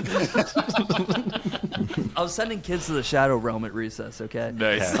 I was sending kids to the Shadow Realm at recess. Okay,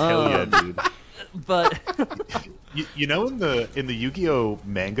 Nice. Hell yeah, dude. but You know, in the Yu-Gi-Oh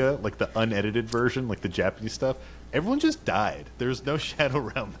manga, like the unedited version, like the Japanese stuff, everyone just died. There's no Shadow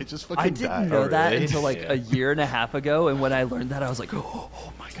Realm. They just fucking I died. didn't know that really? until like a year and a half ago. And when I learned that, I was like,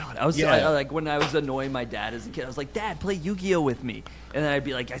 oh my god! Like when I was annoying my dad as a kid, I was like, "Dad, play Yu-Gi-Oh with me." And then I'd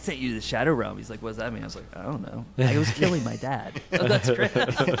be like, "I sent you to the Shadow Realm." He's like, "What does that mean?" I was like, "I don't know." I was killing my dad. Oh, that's great.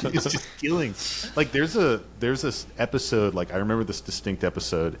 It's just killing. Like there's this episode, like I remember this distinct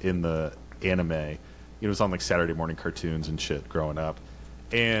episode in the anime. It was on like Saturday morning cartoons and shit growing up.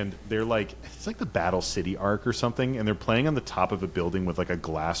 And they're like, it's like the Battle City arc or something, and they're playing on the top of a building with like a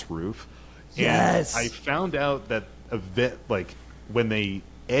glass roof. Yes. And I found out that like when they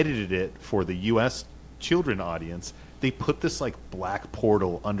edited it for the U.S. children audience, they put this like black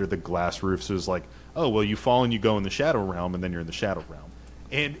portal under the glass roof. So it was like, oh well, you fall and you go in the Shadow Realm, and then you're in the Shadow Realm.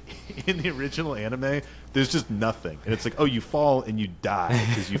 And in the original anime, there's just nothing. And it's like, oh, you fall and you die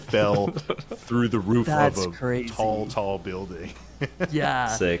because you fell through the roof of a crazy. tall building. Yeah,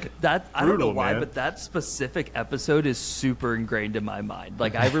 Sick. That I don't know Brutal, why, man. but that specific episode is super ingrained in my mind.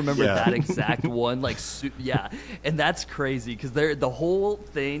 Like I remember Yeah. that exact one. Like yeah, and that's crazy because the whole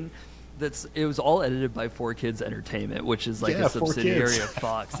thing. It was all edited by 4Kids Entertainment, which is like Yeah, a 4Kids. subsidiary of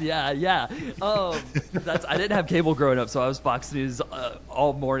Fox. Yeah. I didn't have cable growing up, so I was Fox News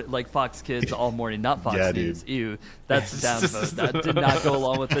all morning, like Fox Kids all morning, not Fox Yeah, News. dude. Ew, that's a downvote. That did not go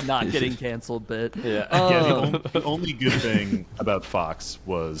along with the not getting canceled bit. Yeah. The only good thing about Fox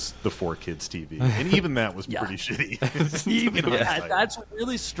was the 4Kids TV. And even that was Yeah. pretty shitty. Even In that, hindsight. that's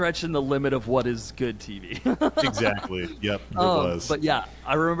really stretching the limit of what is good TV. Exactly. Yep, it was. But yeah,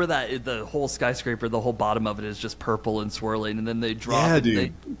 I remember that the whole skyscraper, the whole bottom of it is just purple and swirling, and then they drop Yeah, and dude.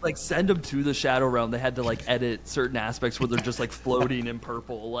 they like send them to the Shadow Realm. They had to like edit certain aspects where they're just like floating in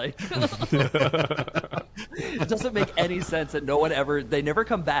purple. Like it doesn't make any sense that they never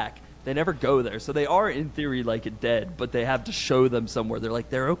come back. They never go there, so they are in theory like dead, but they have to show them somewhere. They're like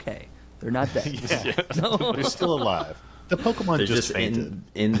they're okay. They're not dead. Yeah. No. They're still alive. The Pokemon They're just just fainted.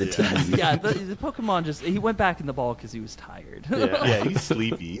 in the TV. Yeah, the Pokemon he went back in the ball because he was tired. Yeah, he's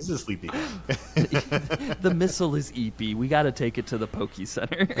sleepy. He's a sleepy guy. The missile is eepy. We got to take it to the Poke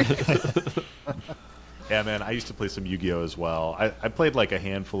Center. Yeah, man, I used to play some Yu-Gi-Oh as well. I played like a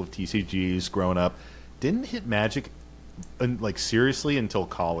handful of TCGs growing up. Didn't hit Magic like seriously until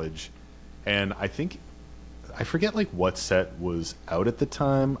college. And I forget like what set was out at the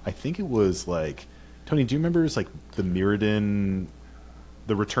time. I think it was like, Tony, do you remember it was like the Mirrodin,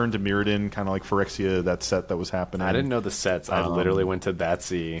 the Return to Mirrodin, kind of like Phyrexia, that set that was happening? I didn't know the sets. I literally went to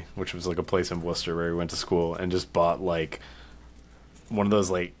Thatsy, which was like a place in Worcester where we went to school, and just bought like one of those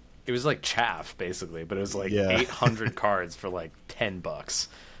like, it was like chaff basically, but it was like 800 cards for like $10.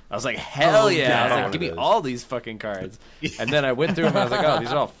 I was like, hell yeah! I was like, give me all these fucking cards. And then I went through them and I was like, oh, these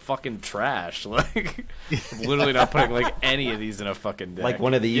are all fucking trash. Like, I'm literally not putting like any of these in a fucking deck. Like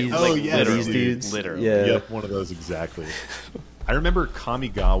one of these, Oh, like yeah, these literally. dudes. Literally. Yeah. Yep, one of those exactly. I remember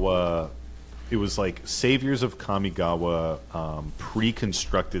Kamigawa. It was like Saviors of Kamigawa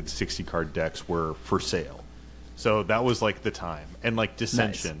pre-constructed 60-card decks were for sale. So that was like the time. And like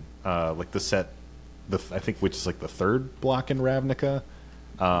Dissension, like the set, I think which is like the third block in Ravnica.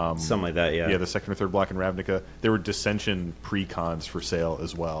 Something like that, yeah. Yeah, the second or third block in Ravnica. There were Dissension pre-cons for sale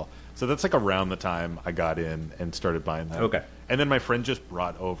as well. So that's like around the time I got in and started buying them. Okay. And then my friend just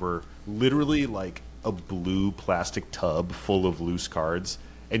brought over literally like a blue plastic tub full of loose cards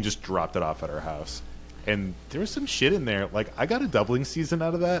and just dropped it off at our house. And there was some shit in there. Like, I got a doubling season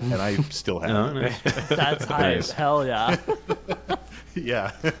out of that, and I still have it. That's hype. Nice. Hell yeah.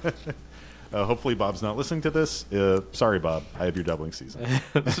 Yeah. Hopefully Bob's not listening to this. Sorry, Bob. I have your doubling season.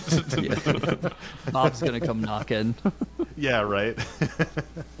 Bob's gonna come knocking. Yeah, right.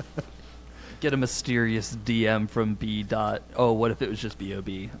 Get a mysterious DM from B. Oh, what if it was just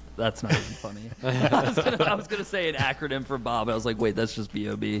BOB? That's not even funny. I was gonna say an acronym for Bob. I was like, wait, that's just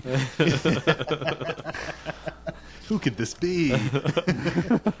BOB. Who could this be?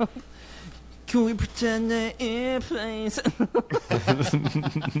 Can we pretend they're in place?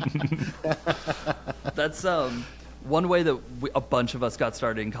 That's one way that a bunch of us got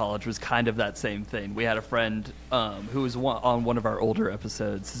started in college was kind of that same thing. We had a friend who was on one of our older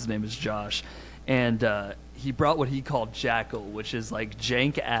episodes. His name is Josh. And he brought what he called Jackal, which is like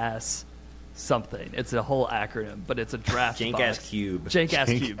jank ass something. It's a whole acronym, but it's a draft Jank box. ass cube. Jank ass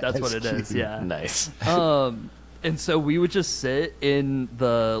cube. That's what it is. Yeah. Nice. And so we would just sit in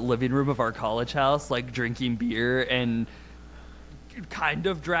the living room of our college house, like drinking beer and kind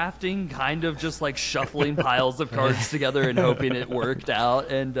of drafting, kind of just like shuffling piles of cards together and hoping it worked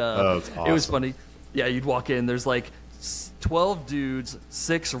out. And awesome. It was funny. Yeah, you'd walk in. There's like 12 dudes,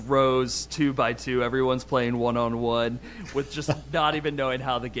 6 rows, 2 by 2. Everyone's playing 1-on-1 with just not even knowing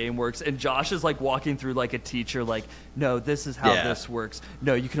how the game works. And Josh is like walking through like a teacher, like, no, this is how this works.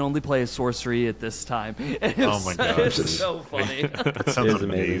 No, you can only play a sorcery at this time. And Oh my gosh. it's so funny. That sounds It is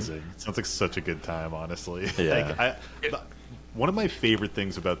amazing. It sounds like such a good time, honestly. Yeah. One of my favorite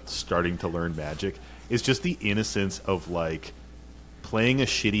things about starting to learn Magic is just the innocence of like playing a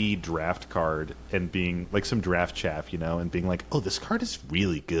shitty draft card and being like some draft chaff, and being like, oh, this card is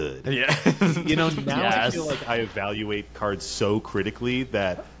really good. Yeah. Now I Yes. feel like I evaluate cards so critically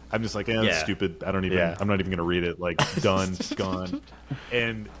that I'm just like, it's stupid. I'm not even going to read it. Like, done, gone.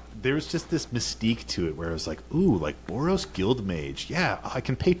 And there's just this mystique to it where I was like, ooh, like Boros Guildmage. Yeah, I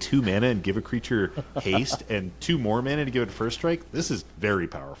can pay 2 mana and give a creature haste and 2 more mana to give it first strike. This is very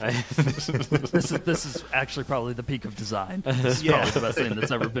powerful. This is actually probably the peak of design. This is probably the best thing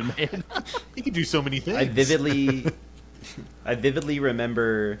that's ever been made. You can do so many things. I vividly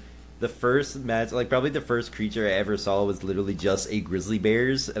remember the first match, like probably the first creature I ever saw was literally just a grizzly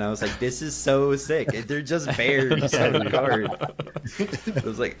bears, and I was like, "This is so sick! They're just bears on the card." I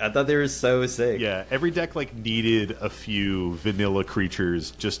was like, I thought they were so sick. Yeah, every deck like needed a few vanilla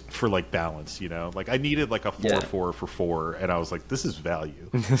creatures just for like balance, Like I needed like a 4/4 for 4, and I was like, this is value.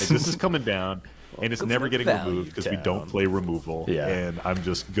 Like, this is coming down. And it's never getting removed because we don't play removal, and I'm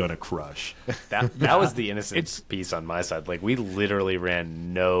just gonna crush. That was the innocent piece on my side. Like we literally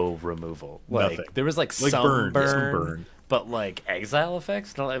ran no removal. Like Nothing. there was like some burn, burn, some burn. but like exile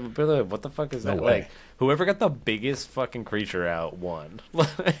effects. No, like, brother, what the fuck is that? way. Like whoever got the biggest fucking creature out won.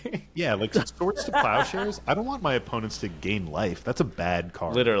 Yeah, like Swords to Plowshares. I don't want my opponents to gain life. That's a bad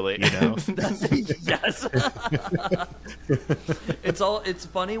card. Literally, Yes. It's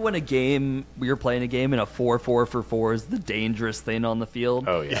funny when you're playing a game and a 4/4 for 4 is the dangerous thing on the field.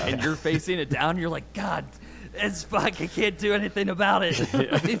 Oh, yeah. And you're facing it down, you're like, God, it's fuck, I can't do anything about it.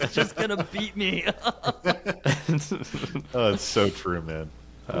 It's just gonna beat me. Oh, it's so true, man.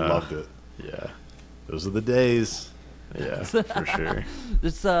 I loved it. yeah, Those are the days. yeah, for sure.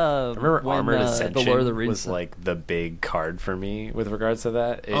 This I remember when, Armored the Ascension Lord of the Rings was like the big card for me with regards to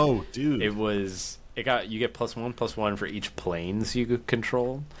that. Dude. You get +1/+1 for each planes you could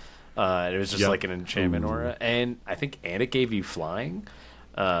control. It was just like an enchantment aura, and it gave you flying.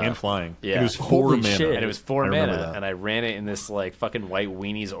 And flying. Yeah. It was 4 Holy mana. shit. And it was 4 remember mana, that. and I ran it in this like fucking white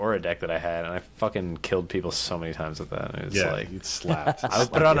weenies aura deck that I had, and I fucking killed people so many times with that. It was like it slapped. I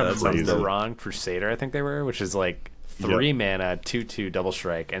would put on a crazy. Moran Crusader, I think they were, which is like 3 mana, 2/2 double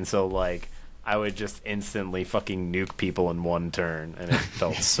strike, and so like I would just instantly fucking nuke people in 1 turn, and it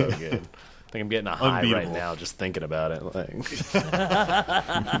felt so good. I think I'm getting a high right Unbeatable. now just thinking about it. Like,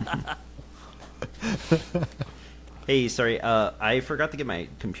 Hey, sorry, I forgot to get my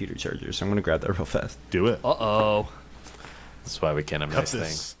computer charger, so I'm gonna grab that real fast. Do it. Uh-oh. that's why we can't have Cut nice this.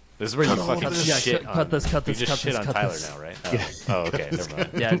 things. This is where you fucking this. shit Yeah, on. cut this, cut You this, just cut shit this, on cut Tyler this. now, right? Oh, okay, never mind.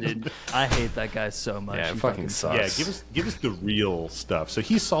 Yeah, dude. I hate that guy so much. Yeah, He it fucking sucks. Yeah, give us the real stuff. So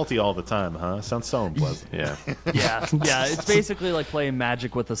he's salty all the time, huh? Sounds so unpleasant. Yeah. Yeah, it's basically like playing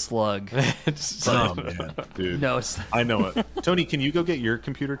Magic with a slug. Oh man, dude. No, it's I know it. Tony, can you go get your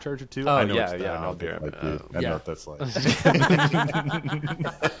computer charger too? Oh, I know yeah, it's yeah, down, I'll be but, right like, back. dude, I Yeah. know what that's like.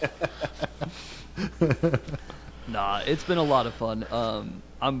 Nah, it's been a lot of fun.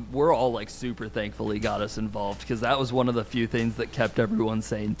 We're all like super thankful he got us involved because that was one of the few things that kept everyone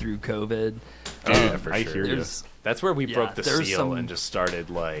sane through COVID. Oh, yeah, for I sure. hear you. There's That's where we broke the there's seal some- and just started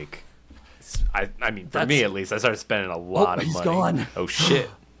like. I mean, for That's- me at least, I started spending a lot of he's money. gone. Oh shit!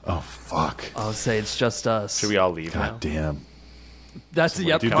 Oh fuck! I'll say it's just us. Should we all leave now? God damn, That's the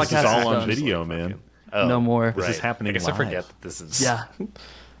dude! podcast This is all on done. video, man. Oh, No more. This is happening I guess live. I forget that this is. Yeah.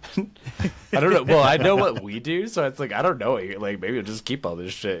 I don't know. Well, I know what we do, so it's like I don't know. Like maybe you'll just keep all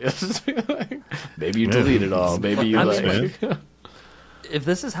this shit. Maybe you delete it all. Maybe you Nice, like. If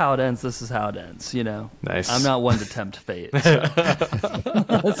this is how it ends, this is how it ends. You know. Nice. I'm not one to tempt fate. So.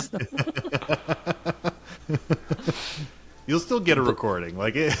 You'll still get a recording.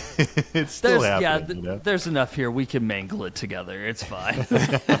 Like it's still happening. There's enough here. We can mangle it together. It's fine.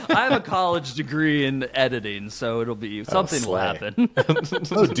 I have a college degree in editing, so it'll be something will happen.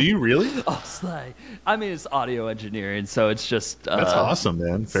 Oh, do you really? Oh, slay! I mean, it's audio engineering, so it's just that's awesome,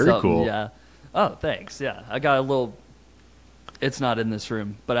 man. Very cool. Yeah. Oh, thanks. Yeah, I got a little. It's not in this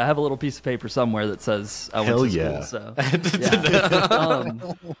room, but I have a little piece of paper somewhere that says I went to school. So,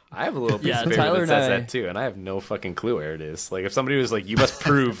 I have a little piece of paper Tyler that says that too, and I have no fucking clue where it is. Like, if somebody was like, "You must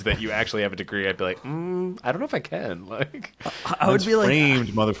prove that you actually have a degree," I'd be like, "I don't know if I can." Like, I would be like, framed,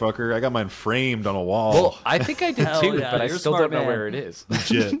 motherfucker. I got mine framed on a wall. Well, I think I did too, but I still don't know where it is.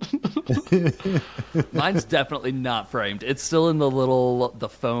 Legit. Mine's definitely not framed. It's still in the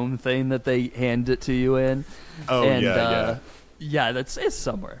foam thing that they hand it to you in. Oh, yeah. Yeah, it's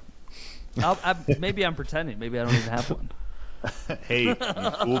somewhere. Maybe I'm pretending. Maybe I don't even have one. Hey, you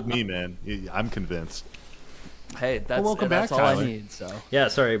fooled me, man. I'm convinced. Hey, that's welcome back, all Tyler. I need. So Yeah,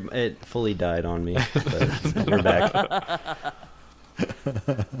 sorry, it fully died on me. But we're back.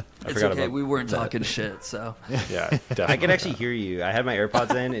 it's okay. We weren't talking shit, so Yeah, definitely. I could actually hear you. I had my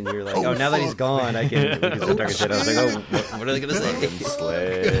AirPods in, and you're like, "Oh, now that he's gone, we can start talking shit." I was like, "Oh, what are they gonna say?"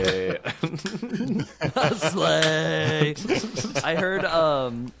 Slay. Slay. I heard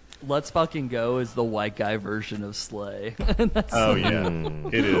Let's Fucking Go is the white guy version of Slay. Oh yeah,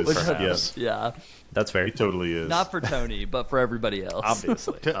 it is. Yes, Yeah, That's fair. it totally is. not for Tony, but for everybody else.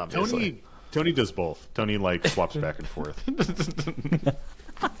 Obviously. Tony does both. Tony like swaps back and forth.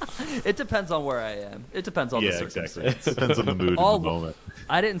 It depends on where I am. It depends on the Exactly. circumstance. Depends on the mood All- in the moment.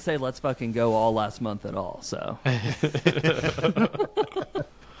 I didn't say Let's Fucking Go all last month at all, so.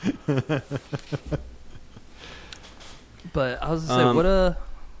 But I was gonna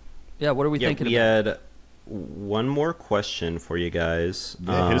say, what are we thinking we about? had one more question for you guys.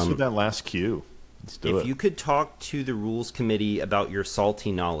 Yeah, hit us with that last cue. Let's do If it. you could talk to the rules committee about your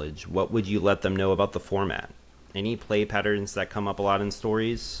salty knowledge, what would you let them know about the format? Any play patterns that come up a lot in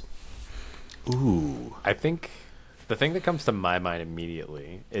stories? Ooh. I think the thing that comes to my mind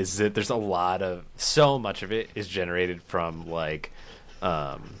immediately is that there's so much of it is generated from like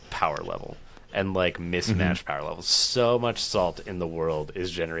power level and like mismatched power levels. So much salt in the world is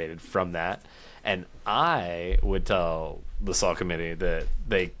generated from that, and I would tell the salt committee that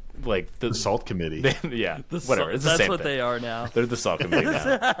they like The Salt Committee. yeah, whatever. It's the That's same what thing. they are now. They're the salt committee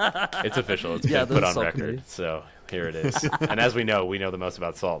now. It's official. It's been they're put the on salt record. committee. So here it is. And as we know the most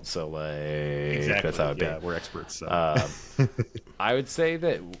about salt. So like Exactly. that's how it Yeah, be. we're experts. So. I would say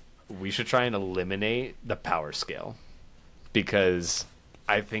that we should try and eliminate the power scale because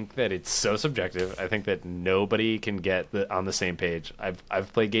I think that it's so subjective. I think that nobody can get on the same page.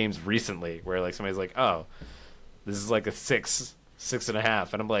 I've played games recently where like somebody's like, "Oh, this is like a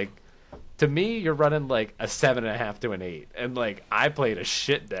 6.5," and I'm like, to me, you're running like a 7.5 to an 8, and like I played a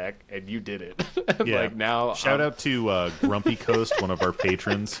shit deck and you did it. Yeah. Like now, Shout out to Grumpy Coast, one of our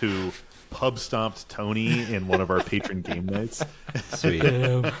patrons, who pub stomped Tony in one of our patron game nights. Sweet.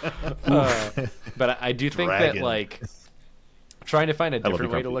 But I do think Dragon. that like trying to find a love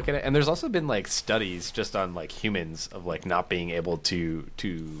different you, way to Grumpy. look at it, and there's also been like studies just on like humans of like not being able to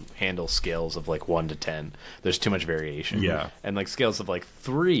handle scales of like 1 to 10. There's too much variation. Yeah. And like scales of like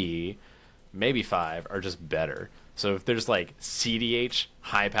 3, maybe 5 are just better. So if there's like CDH,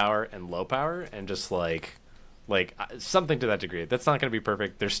 high power and low power, and just like something to that degree, that's not going to be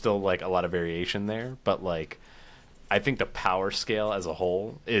perfect. There's still like a lot of variation there, but like I think the power scale as a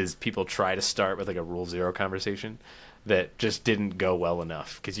whole is people try to start with like a rule 0 conversation that just didn't go well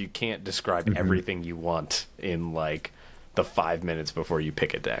enough because you can't describe everything you want in like the 5 minutes before you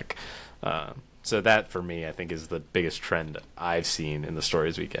pick a deck. So that for me, I think is the biggest trend I've seen in the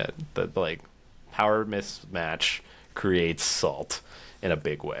stories we get, that like power mismatch creates salt in a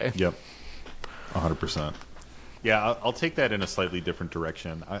big way. Yep, 100%. Yeah, I'll take that in a slightly different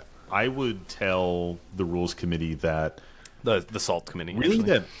direction. I would tell the rules committee that The salt committee. really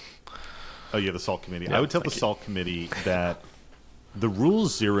actually. that. Oh yeah, the Salt Committee. Yeah, I would tell the thank you. Salt Committee that the Rule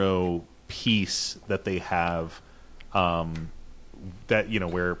 0 piece that they have, that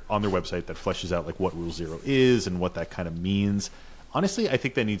where on their website that fleshes out like what Rule 0 is and what that kind of means. Honestly, I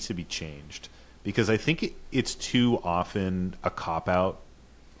think that needs to be changed because I think it's too often a cop out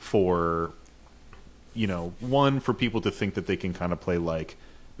for, one, for people to think that they can kind of play like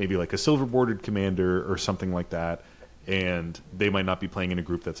maybe like a silver bordered commander or something like that. And they might not be playing in a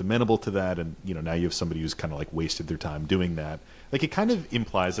group that's amenable to that, and now you have somebody who's kind of like wasted their time doing that. Like it kind of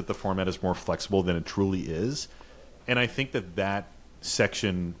implies that the format is more flexible than it truly is, and I think that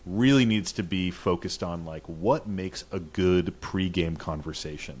section really needs to be focused on like what makes a good pre-game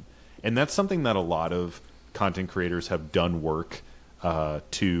conversation, and that's something that a lot of content creators have done work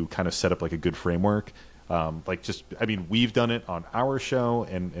to kind of set up like a good framework. We've done it on our show,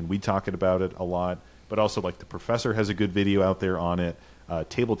 and we talk about it a lot. But also, like, the Professor has a good video out there on it.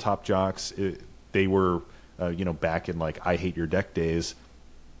 Tabletop Jocks, they were, back in like I Hate Your Deck days.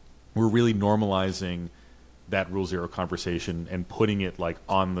 We're really normalizing that Rule Zero conversation and putting it like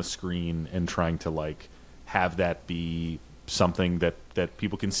on the screen and trying to like have that be something that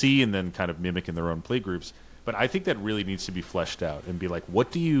people can see and then kind of mimic in their own play groups. But I think that really needs to be fleshed out and be like,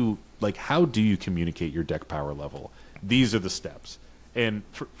 how do you communicate your deck power level? These are the steps. And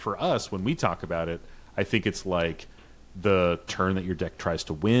for us, when we talk about it, I think it's like the turn that your deck tries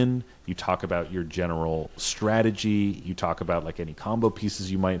to win. You talk about your general strategy. You talk about like any combo pieces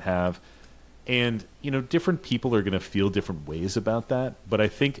you might have. And, different people are going to feel different ways about that. But I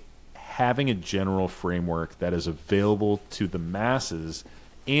think having a general framework that is available to the masses,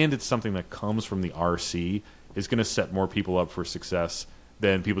 and it's something that comes from the RC, is going to set more people up for success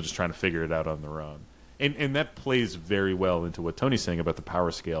than people just trying to figure it out on their own. And that plays very well into what Tony's saying about the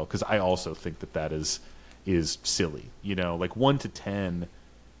power scale, because I also think that is silly. Like 1 to 10,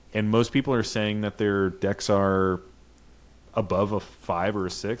 and most people are saying that their decks are above a 5 or a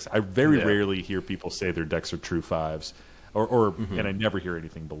 6. I very rarely hear people say their decks are true 5s, or and I never hear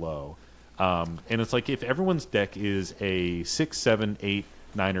anything below. And it's like, if everyone's deck is a 6, 7, 8,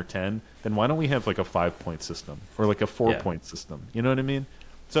 9, or 10, then why don't we have like a 5-point system or like a 4-point system? You know what I mean?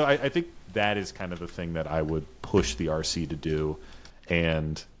 So I think that is kind of the thing that I would push the RC to do.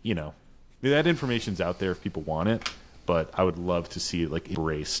 And, that information's out there if people want it, but I would love to see it like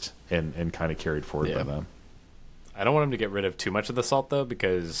embraced and kind of carried forward by them. I don't want them to get rid of too much of the salt, though,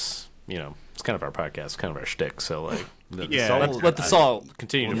 because, it's kind of our podcast, kind of our shtick. So, like, let the salt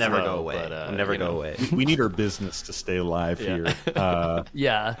continue to never flow, go away. But, never go away. We need our business to stay alive here. But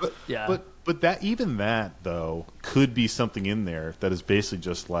that though could be something in there that is basically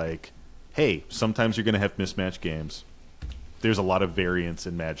just like, hey, sometimes you're going to have mismatched games. There's a lot of variance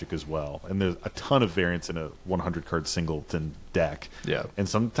in Magic as well, and there's a ton of variance in a 100 card singleton deck. Yeah, and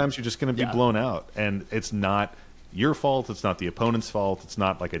sometimes you're just going to be blown out, and it's not your fault. It's not the opponent's fault. It's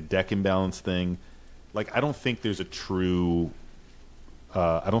not like a deck imbalance thing. Like, I don't think there's a true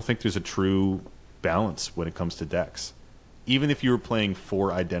balance when it comes to decks. Even if you were playing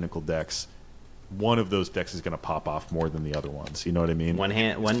 4 identical decks, one of those decks is going to pop off more than the other ones. You know what I mean? One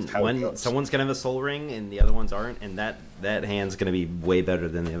someone's going to have a Soul Ring and the other ones aren't, and that hand's going to be way better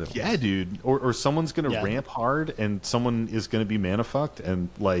than the other one. Yeah, dude. Or someone's going to ramp hard and someone is going to be mana fucked, and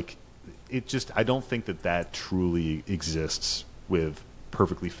like, it just, I don't think that truly exists with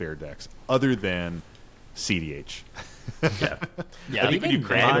perfectly fair decks other than CDH. Yeah.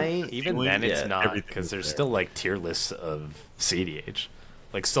 Even then it's not, because there's still like tier lists of CDH.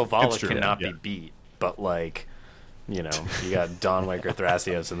 Like, Sylvala cannot be beat, but like, you got Dawn Waker,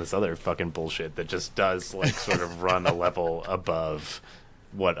 Thrasios, and this other fucking bullshit that just does like sort of run a level above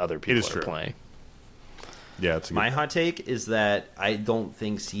what other people are playing. Yeah, it's my hot take is that I don't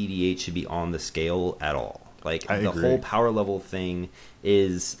think CDH should be on the scale at all. Like, the whole power level thing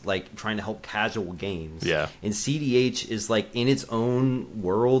is like trying to help casual games. Yeah. And CDH is like in its own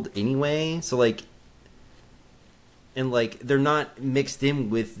world anyway. So like, and like, they're not mixed in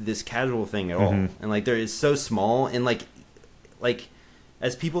with this casual thing at all. And like, it's so small, and like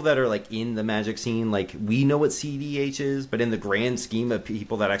as people that are like in the Magic scene, like, we know what CDH is, but in the grand scheme of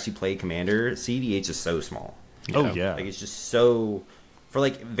people that actually play Commander, CDH is so small. Oh yeah. Like, it's just so, for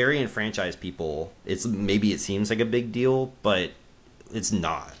like very enfranchised people, it seems like a big deal, but it's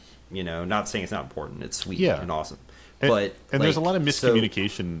not. Not saying it's not important. It's sweet and awesome. But there's a lot of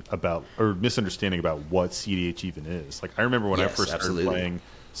miscommunication about, or misunderstanding about what CDH even is. Like, I remember when I first started playing,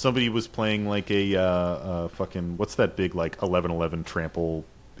 somebody was playing like a fucking, what's that big like 11/11 trample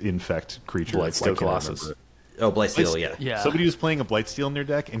infect creature? Blightsteel Colossus. Oh, Blightsteel, yeah. Somebody was playing a Blightsteel in their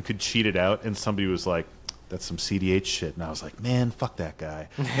deck and could cheat it out, and somebody was like, that's some CDH shit. And I was like, man, fuck that guy.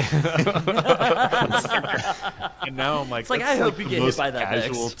 And now I'm like, it's like, I hope you get hit by that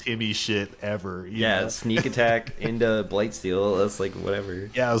casual next. Timmy shit ever. Yeah, sneak attack into Blightsteel. That's like, whatever.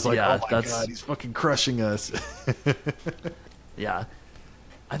 Yeah, I was like, oh my god, he's fucking crushing us. Yeah.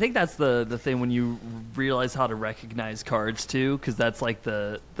 I think that's the thing when you realize how to recognize cards too, because that's like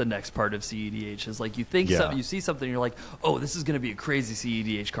the next part of CEDH is like, you think you see something, you're like, oh, this is going to be a crazy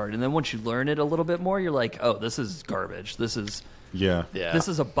CEDH card, and then once you learn it a little bit more, you're like, oh, this is garbage. This is this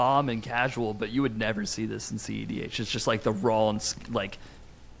is a bomb in casual, but you would never see this in CEDH. It's just like the wrong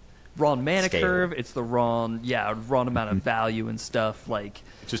mana curve. It's the wrong amount of value and stuff. Like,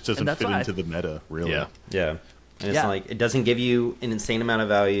 it just doesn't fit into the meta, really. Yeah. And it's like, it doesn't give you an insane amount of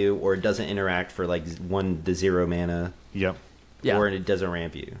value, or it doesn't interact for like 1 to 0 mana. Yep. Yeah. Or it doesn't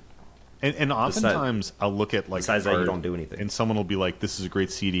ramp you. And oftentimes I'll look at like besides that, you don't do anything. And someone will be like, this is a great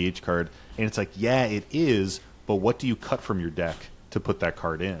CDH card. And it's like, yeah, it is, but what do you cut from your deck to put that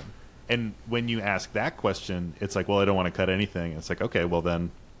card in? And when you ask that question, it's like, well, I don't want to cut anything. It's like, okay, well then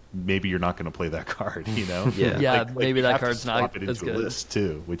maybe you're not going to play that card, you know? Yeah, like maybe you that have to card's not swap it as into good. a list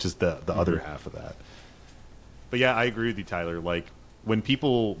too, which is the other half of that. But yeah, I agree with you, Tyler. Like when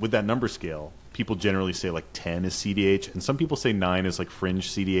people with that number scale, people generally say like 10 is CDH, and some people say 9 is like fringe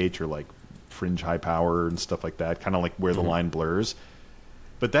CDH or like fringe high power and stuff like that, kind of like where the line blurs.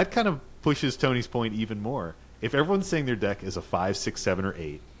 But that kind of pushes Tony's point even more. If everyone's saying their deck is a 5, 6, 7, or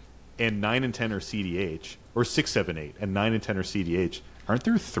 8, and 9 and 10 are CDH, or 6, 7, 8, and 9 and 10 are CDH, aren't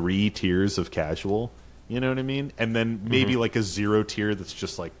there 3 tiers of casual? You know what I mean? And then maybe like a 0 tier that's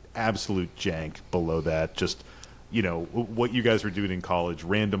just like absolute jank below that, just, you know, what you guys were doing in college,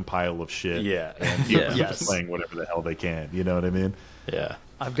 random pile of shit. Yeah. And people just playing whatever the hell they can. You know what I mean? Yeah.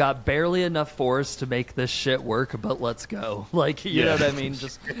 I've got barely enough force to make this shit work, but let's go. Like, you know what I mean?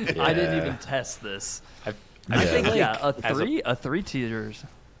 Just I didn't even test this. I think a 3 tiers.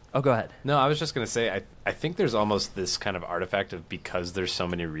 Oh, go ahead. No, I was just gonna say I think there's almost this kind of artifact of, because there's so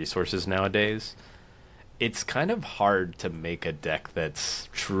many resources nowadays, it's kind of hard to make a deck that's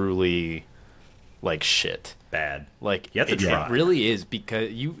truly like shit. Bad. Like it really is,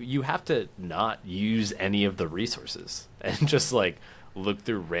 because you have to not use any of the resources and just like look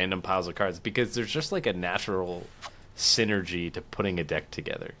through random piles of cards, because there's just like a natural synergy to putting a deck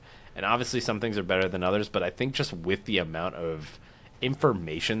together. And obviously some things are better than others, but I think just with the amount of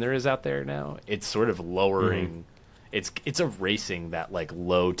information there is out there now, it's sort of lowering it's erasing that like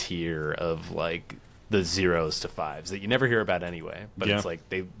low tier of like the 0s to 5s that you never hear about anyway. But it's like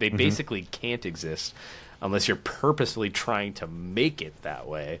they basically can't exist unless you're purposefully trying to make it that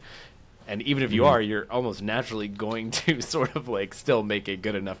way. And even if you are, you're almost naturally going to sort of like still make it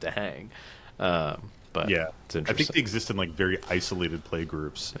good enough to hang. But yeah, it's interesting. I think they exist in like very isolated play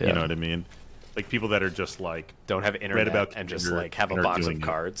groups. You know what I mean? Like people that are just like don't have internet about and just like have a box of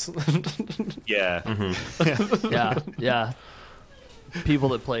cards. Yeah. Yeah. People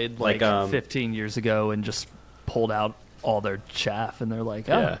that played like 15 years ago and just pulled out all their chaff, and they're like,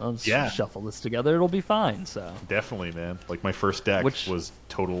 I'll just shuffle this together, it'll be fine. So definitely, man. Like my first deck was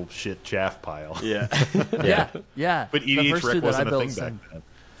total shit chaff pile. Yeah. But EDH Rec wasn't a thing back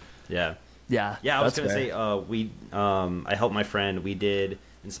then. Yeah, I was gonna say I helped my friend. We did,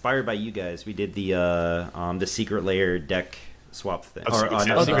 inspired by you guys, we did the Secret Lair deck swap thing. Secret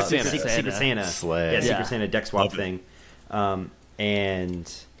Santa. Secret Santa. Secret Santa deck swap thing.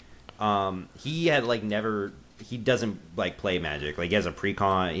 And he had like never. He doesn't like play Magic. Like he has a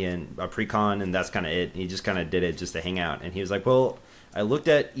precon, and that's kind of it. He just kind of did it just to hang out. And he was like, "Well, I looked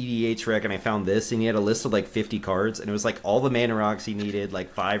at EDH Rec and I found this, and he had a list of like 50 cards, and it was like all the mana rocks he needed,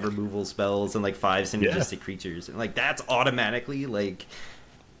 like 5 removal spells and like 5 synergistic creatures, and like that's automatically like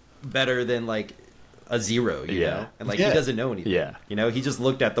better than like a 0, you know? And like he doesn't know anything. You know, he just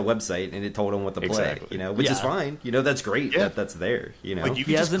looked at the website and it told him what to play. You know, which is fine. You know, that's great that that's there. You know, like you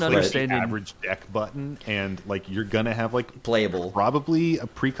can just click the average deck button, and like you're gonna have like playable, probably a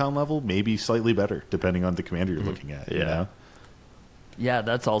precon level, maybe slightly better depending on the commander you're looking at. You know? Yeah,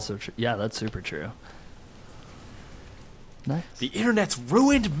 that's also true. Yeah, that's super true. Nice. The internet's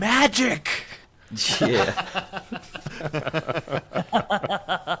ruined Magic. Yeah.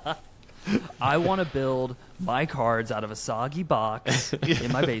 I want to build my cards out of a soggy box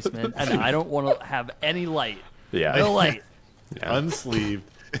in my basement, and I don't want to have any light. Yeah. No light. Unsleeved.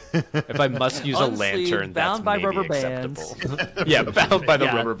 If I must use a lantern, bound that's by maybe rubber acceptable. bands. Yeah, bound by the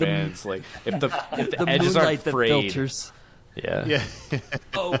rubber bands. Like if the edges aren't moonlight that frayed. filters. Yeah.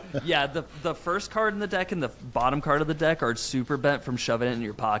 Oh, yeah, the first card in the deck and the bottom card of the deck are super bent from shoving it in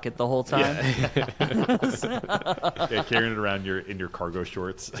your pocket the whole time. Yeah, carrying it around in your cargo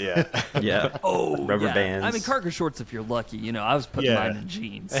shorts. Yeah. Oh, rubber bands. I mean, cargo shorts if you're lucky. You know, I was putting mine in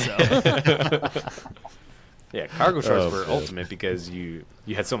jeans. So. Yeah, cargo shorts were ultimate because you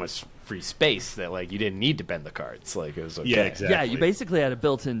had so much free space that like you didn't need to bend the cards. Like it was okay. Yeah, exactly. Yeah, you basically had a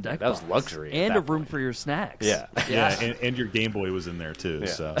built-in deck. That was box luxury and at a that room point. for your snacks. Yeah. And your Game Boy was in there too. Yeah.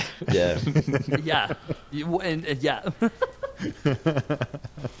 So Yeah. Yeah.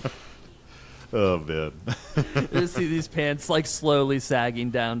 oh man. You see these pants like slowly sagging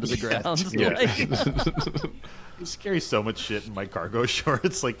down to the ground. Like, I used to carry so much shit in my cargo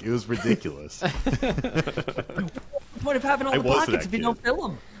shorts, like it was ridiculous. what if having all I the was pockets that if you kid. don't fill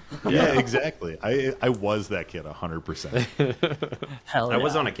them? Yeah, exactly. I was that kid 100%. Hell yeah. I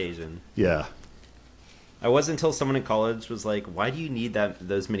was on occasion. Yeah. I was until someone in college was like, "Why do you need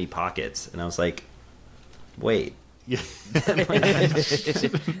those many pockets?" And I was like, "Wait, Yeah.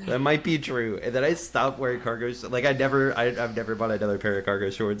 that might be true." And then I stopped wearing cargo. Like I've never bought another pair of cargo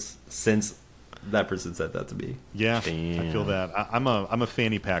shorts since that person said that to me. Yeah, Damn. I feel that. I'm a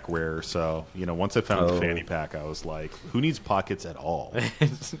fanny pack wearer, so once I found the fanny pack, I was like, "Who needs pockets at all?"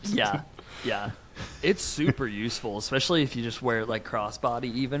 Yeah, it's super useful, especially if you just wear it like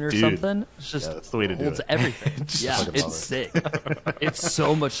crossbody even or Dude, something. It's just that's the way to do holds it. everything. Yeah, fucking it's love it. sick. It's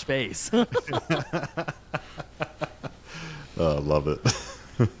so much space. Love it.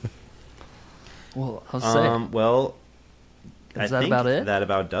 Well, I was saying, Well, is I that think about it? that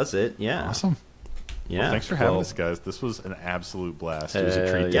about does it. Yeah. Awesome. Yeah. Well, thanks for having us, guys. This was an absolute blast. It was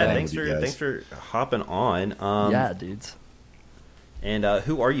a treat. Yeah. chatting Thanks with you guys. for hopping on. Yeah, dudes. And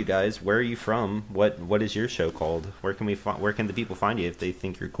who are you guys? Where are you from? What is your show called? Where can the people find you if they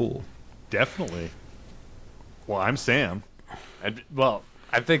think you're cool? Definitely. Well, I'm Sam.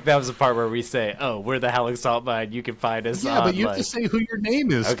 I think that was the part where we say, "Oh, we're the Howling Salt Mine. You can find us." Yeah, on, but you have to say who your name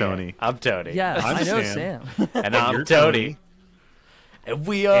is, Okay, Tony. I'm Tony. Yeah, I'm I know Sam. Sam. and I'm you're Tony. And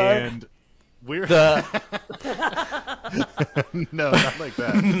we are And we're the. no, not like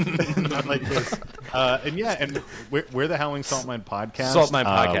that. Not like this. And we're the Howling Salt Mine Podcast. Salt Mine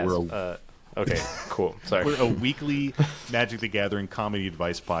We're Podcast. Okay, cool. Sorry. We're a weekly Magic the Gathering comedy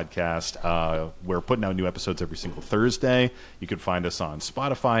advice podcast. We're putting out new episodes every single Thursday. You can find us on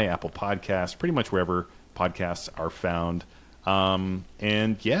Spotify, Apple Podcasts, pretty much wherever podcasts are found.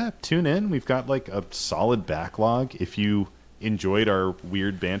 And yeah, tune in. We've got like a solid backlog. If you enjoyed our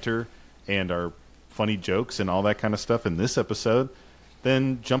weird banter and our funny jokes and all that kind of stuff in this episode,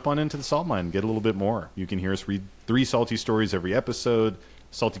 then jump on into the Salt Mine and get a little bit more. You can hear us read 3 salty stories every episode,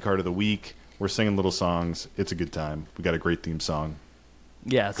 salty card of the week. We're singing little songs. It's a good time. We got a great theme song.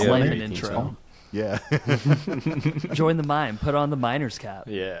 Yeah, Yeah, slam an maybe intro. so. Yeah. Join the mine. Put on the miner's cap.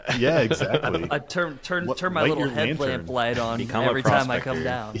 Yeah. Yeah, exactly. I turn my Light little your headlamp lantern. light on Become a every time I come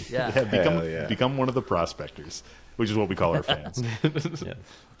prospector. down. Yeah. Become one of the prospectors, which is what we call our fans. Yeah.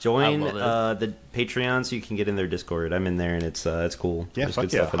 Join I love the Patreon so you can get in their Discord. I'm in there and it's cool. Yeah, There's fuck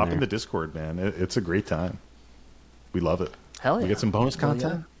good yeah. stuff in Hop there. in the Discord, man. It's a great time. We love it. Hell yeah. We get some bonus Hell yeah.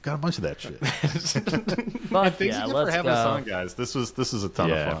 content. Got a bunch of that shit. Fuck Thanks yeah, again for let's having us go. on, guys. This is a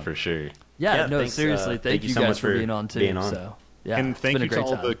ton of Yeah, fun. for sure. Yeah, Yeah, no, thanks, seriously, thank you so guys much for for being on too. being on. So, yeah, And it's thank been a you to great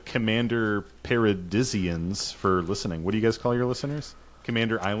all time. the Commander Paradisians for listening. What do you guys call your listeners?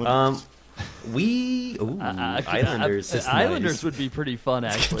 Commander Islanders? Islanders. is Islanders nice. would be pretty fun,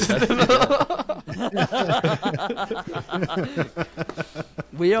 actually. That's pretty good.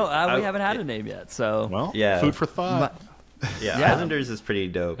 We haven't had a name yet, so Well, yeah. food for thought. Yeah, Yeah. Islanders is pretty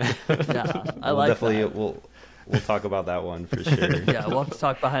dope. yeah, I like Definitely, that. we'll talk about that one for sure. Yeah, we'll have to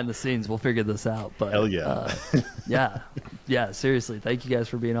talk behind the scenes. We'll figure this out. But Hell yeah. yeah. Seriously, thank you guys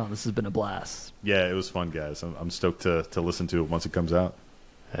for being on. This has been a blast. Yeah, it was fun, guys. I'm stoked to listen to it once it comes out.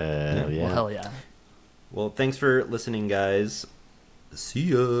 Yeah. Well, hell yeah. Well, thanks for listening, guys. See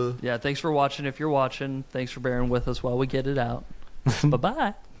ya. Yeah, thanks for watching. If you're watching, thanks for bearing with us while we get it out.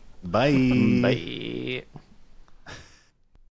 Bye-bye. Bye. Bye.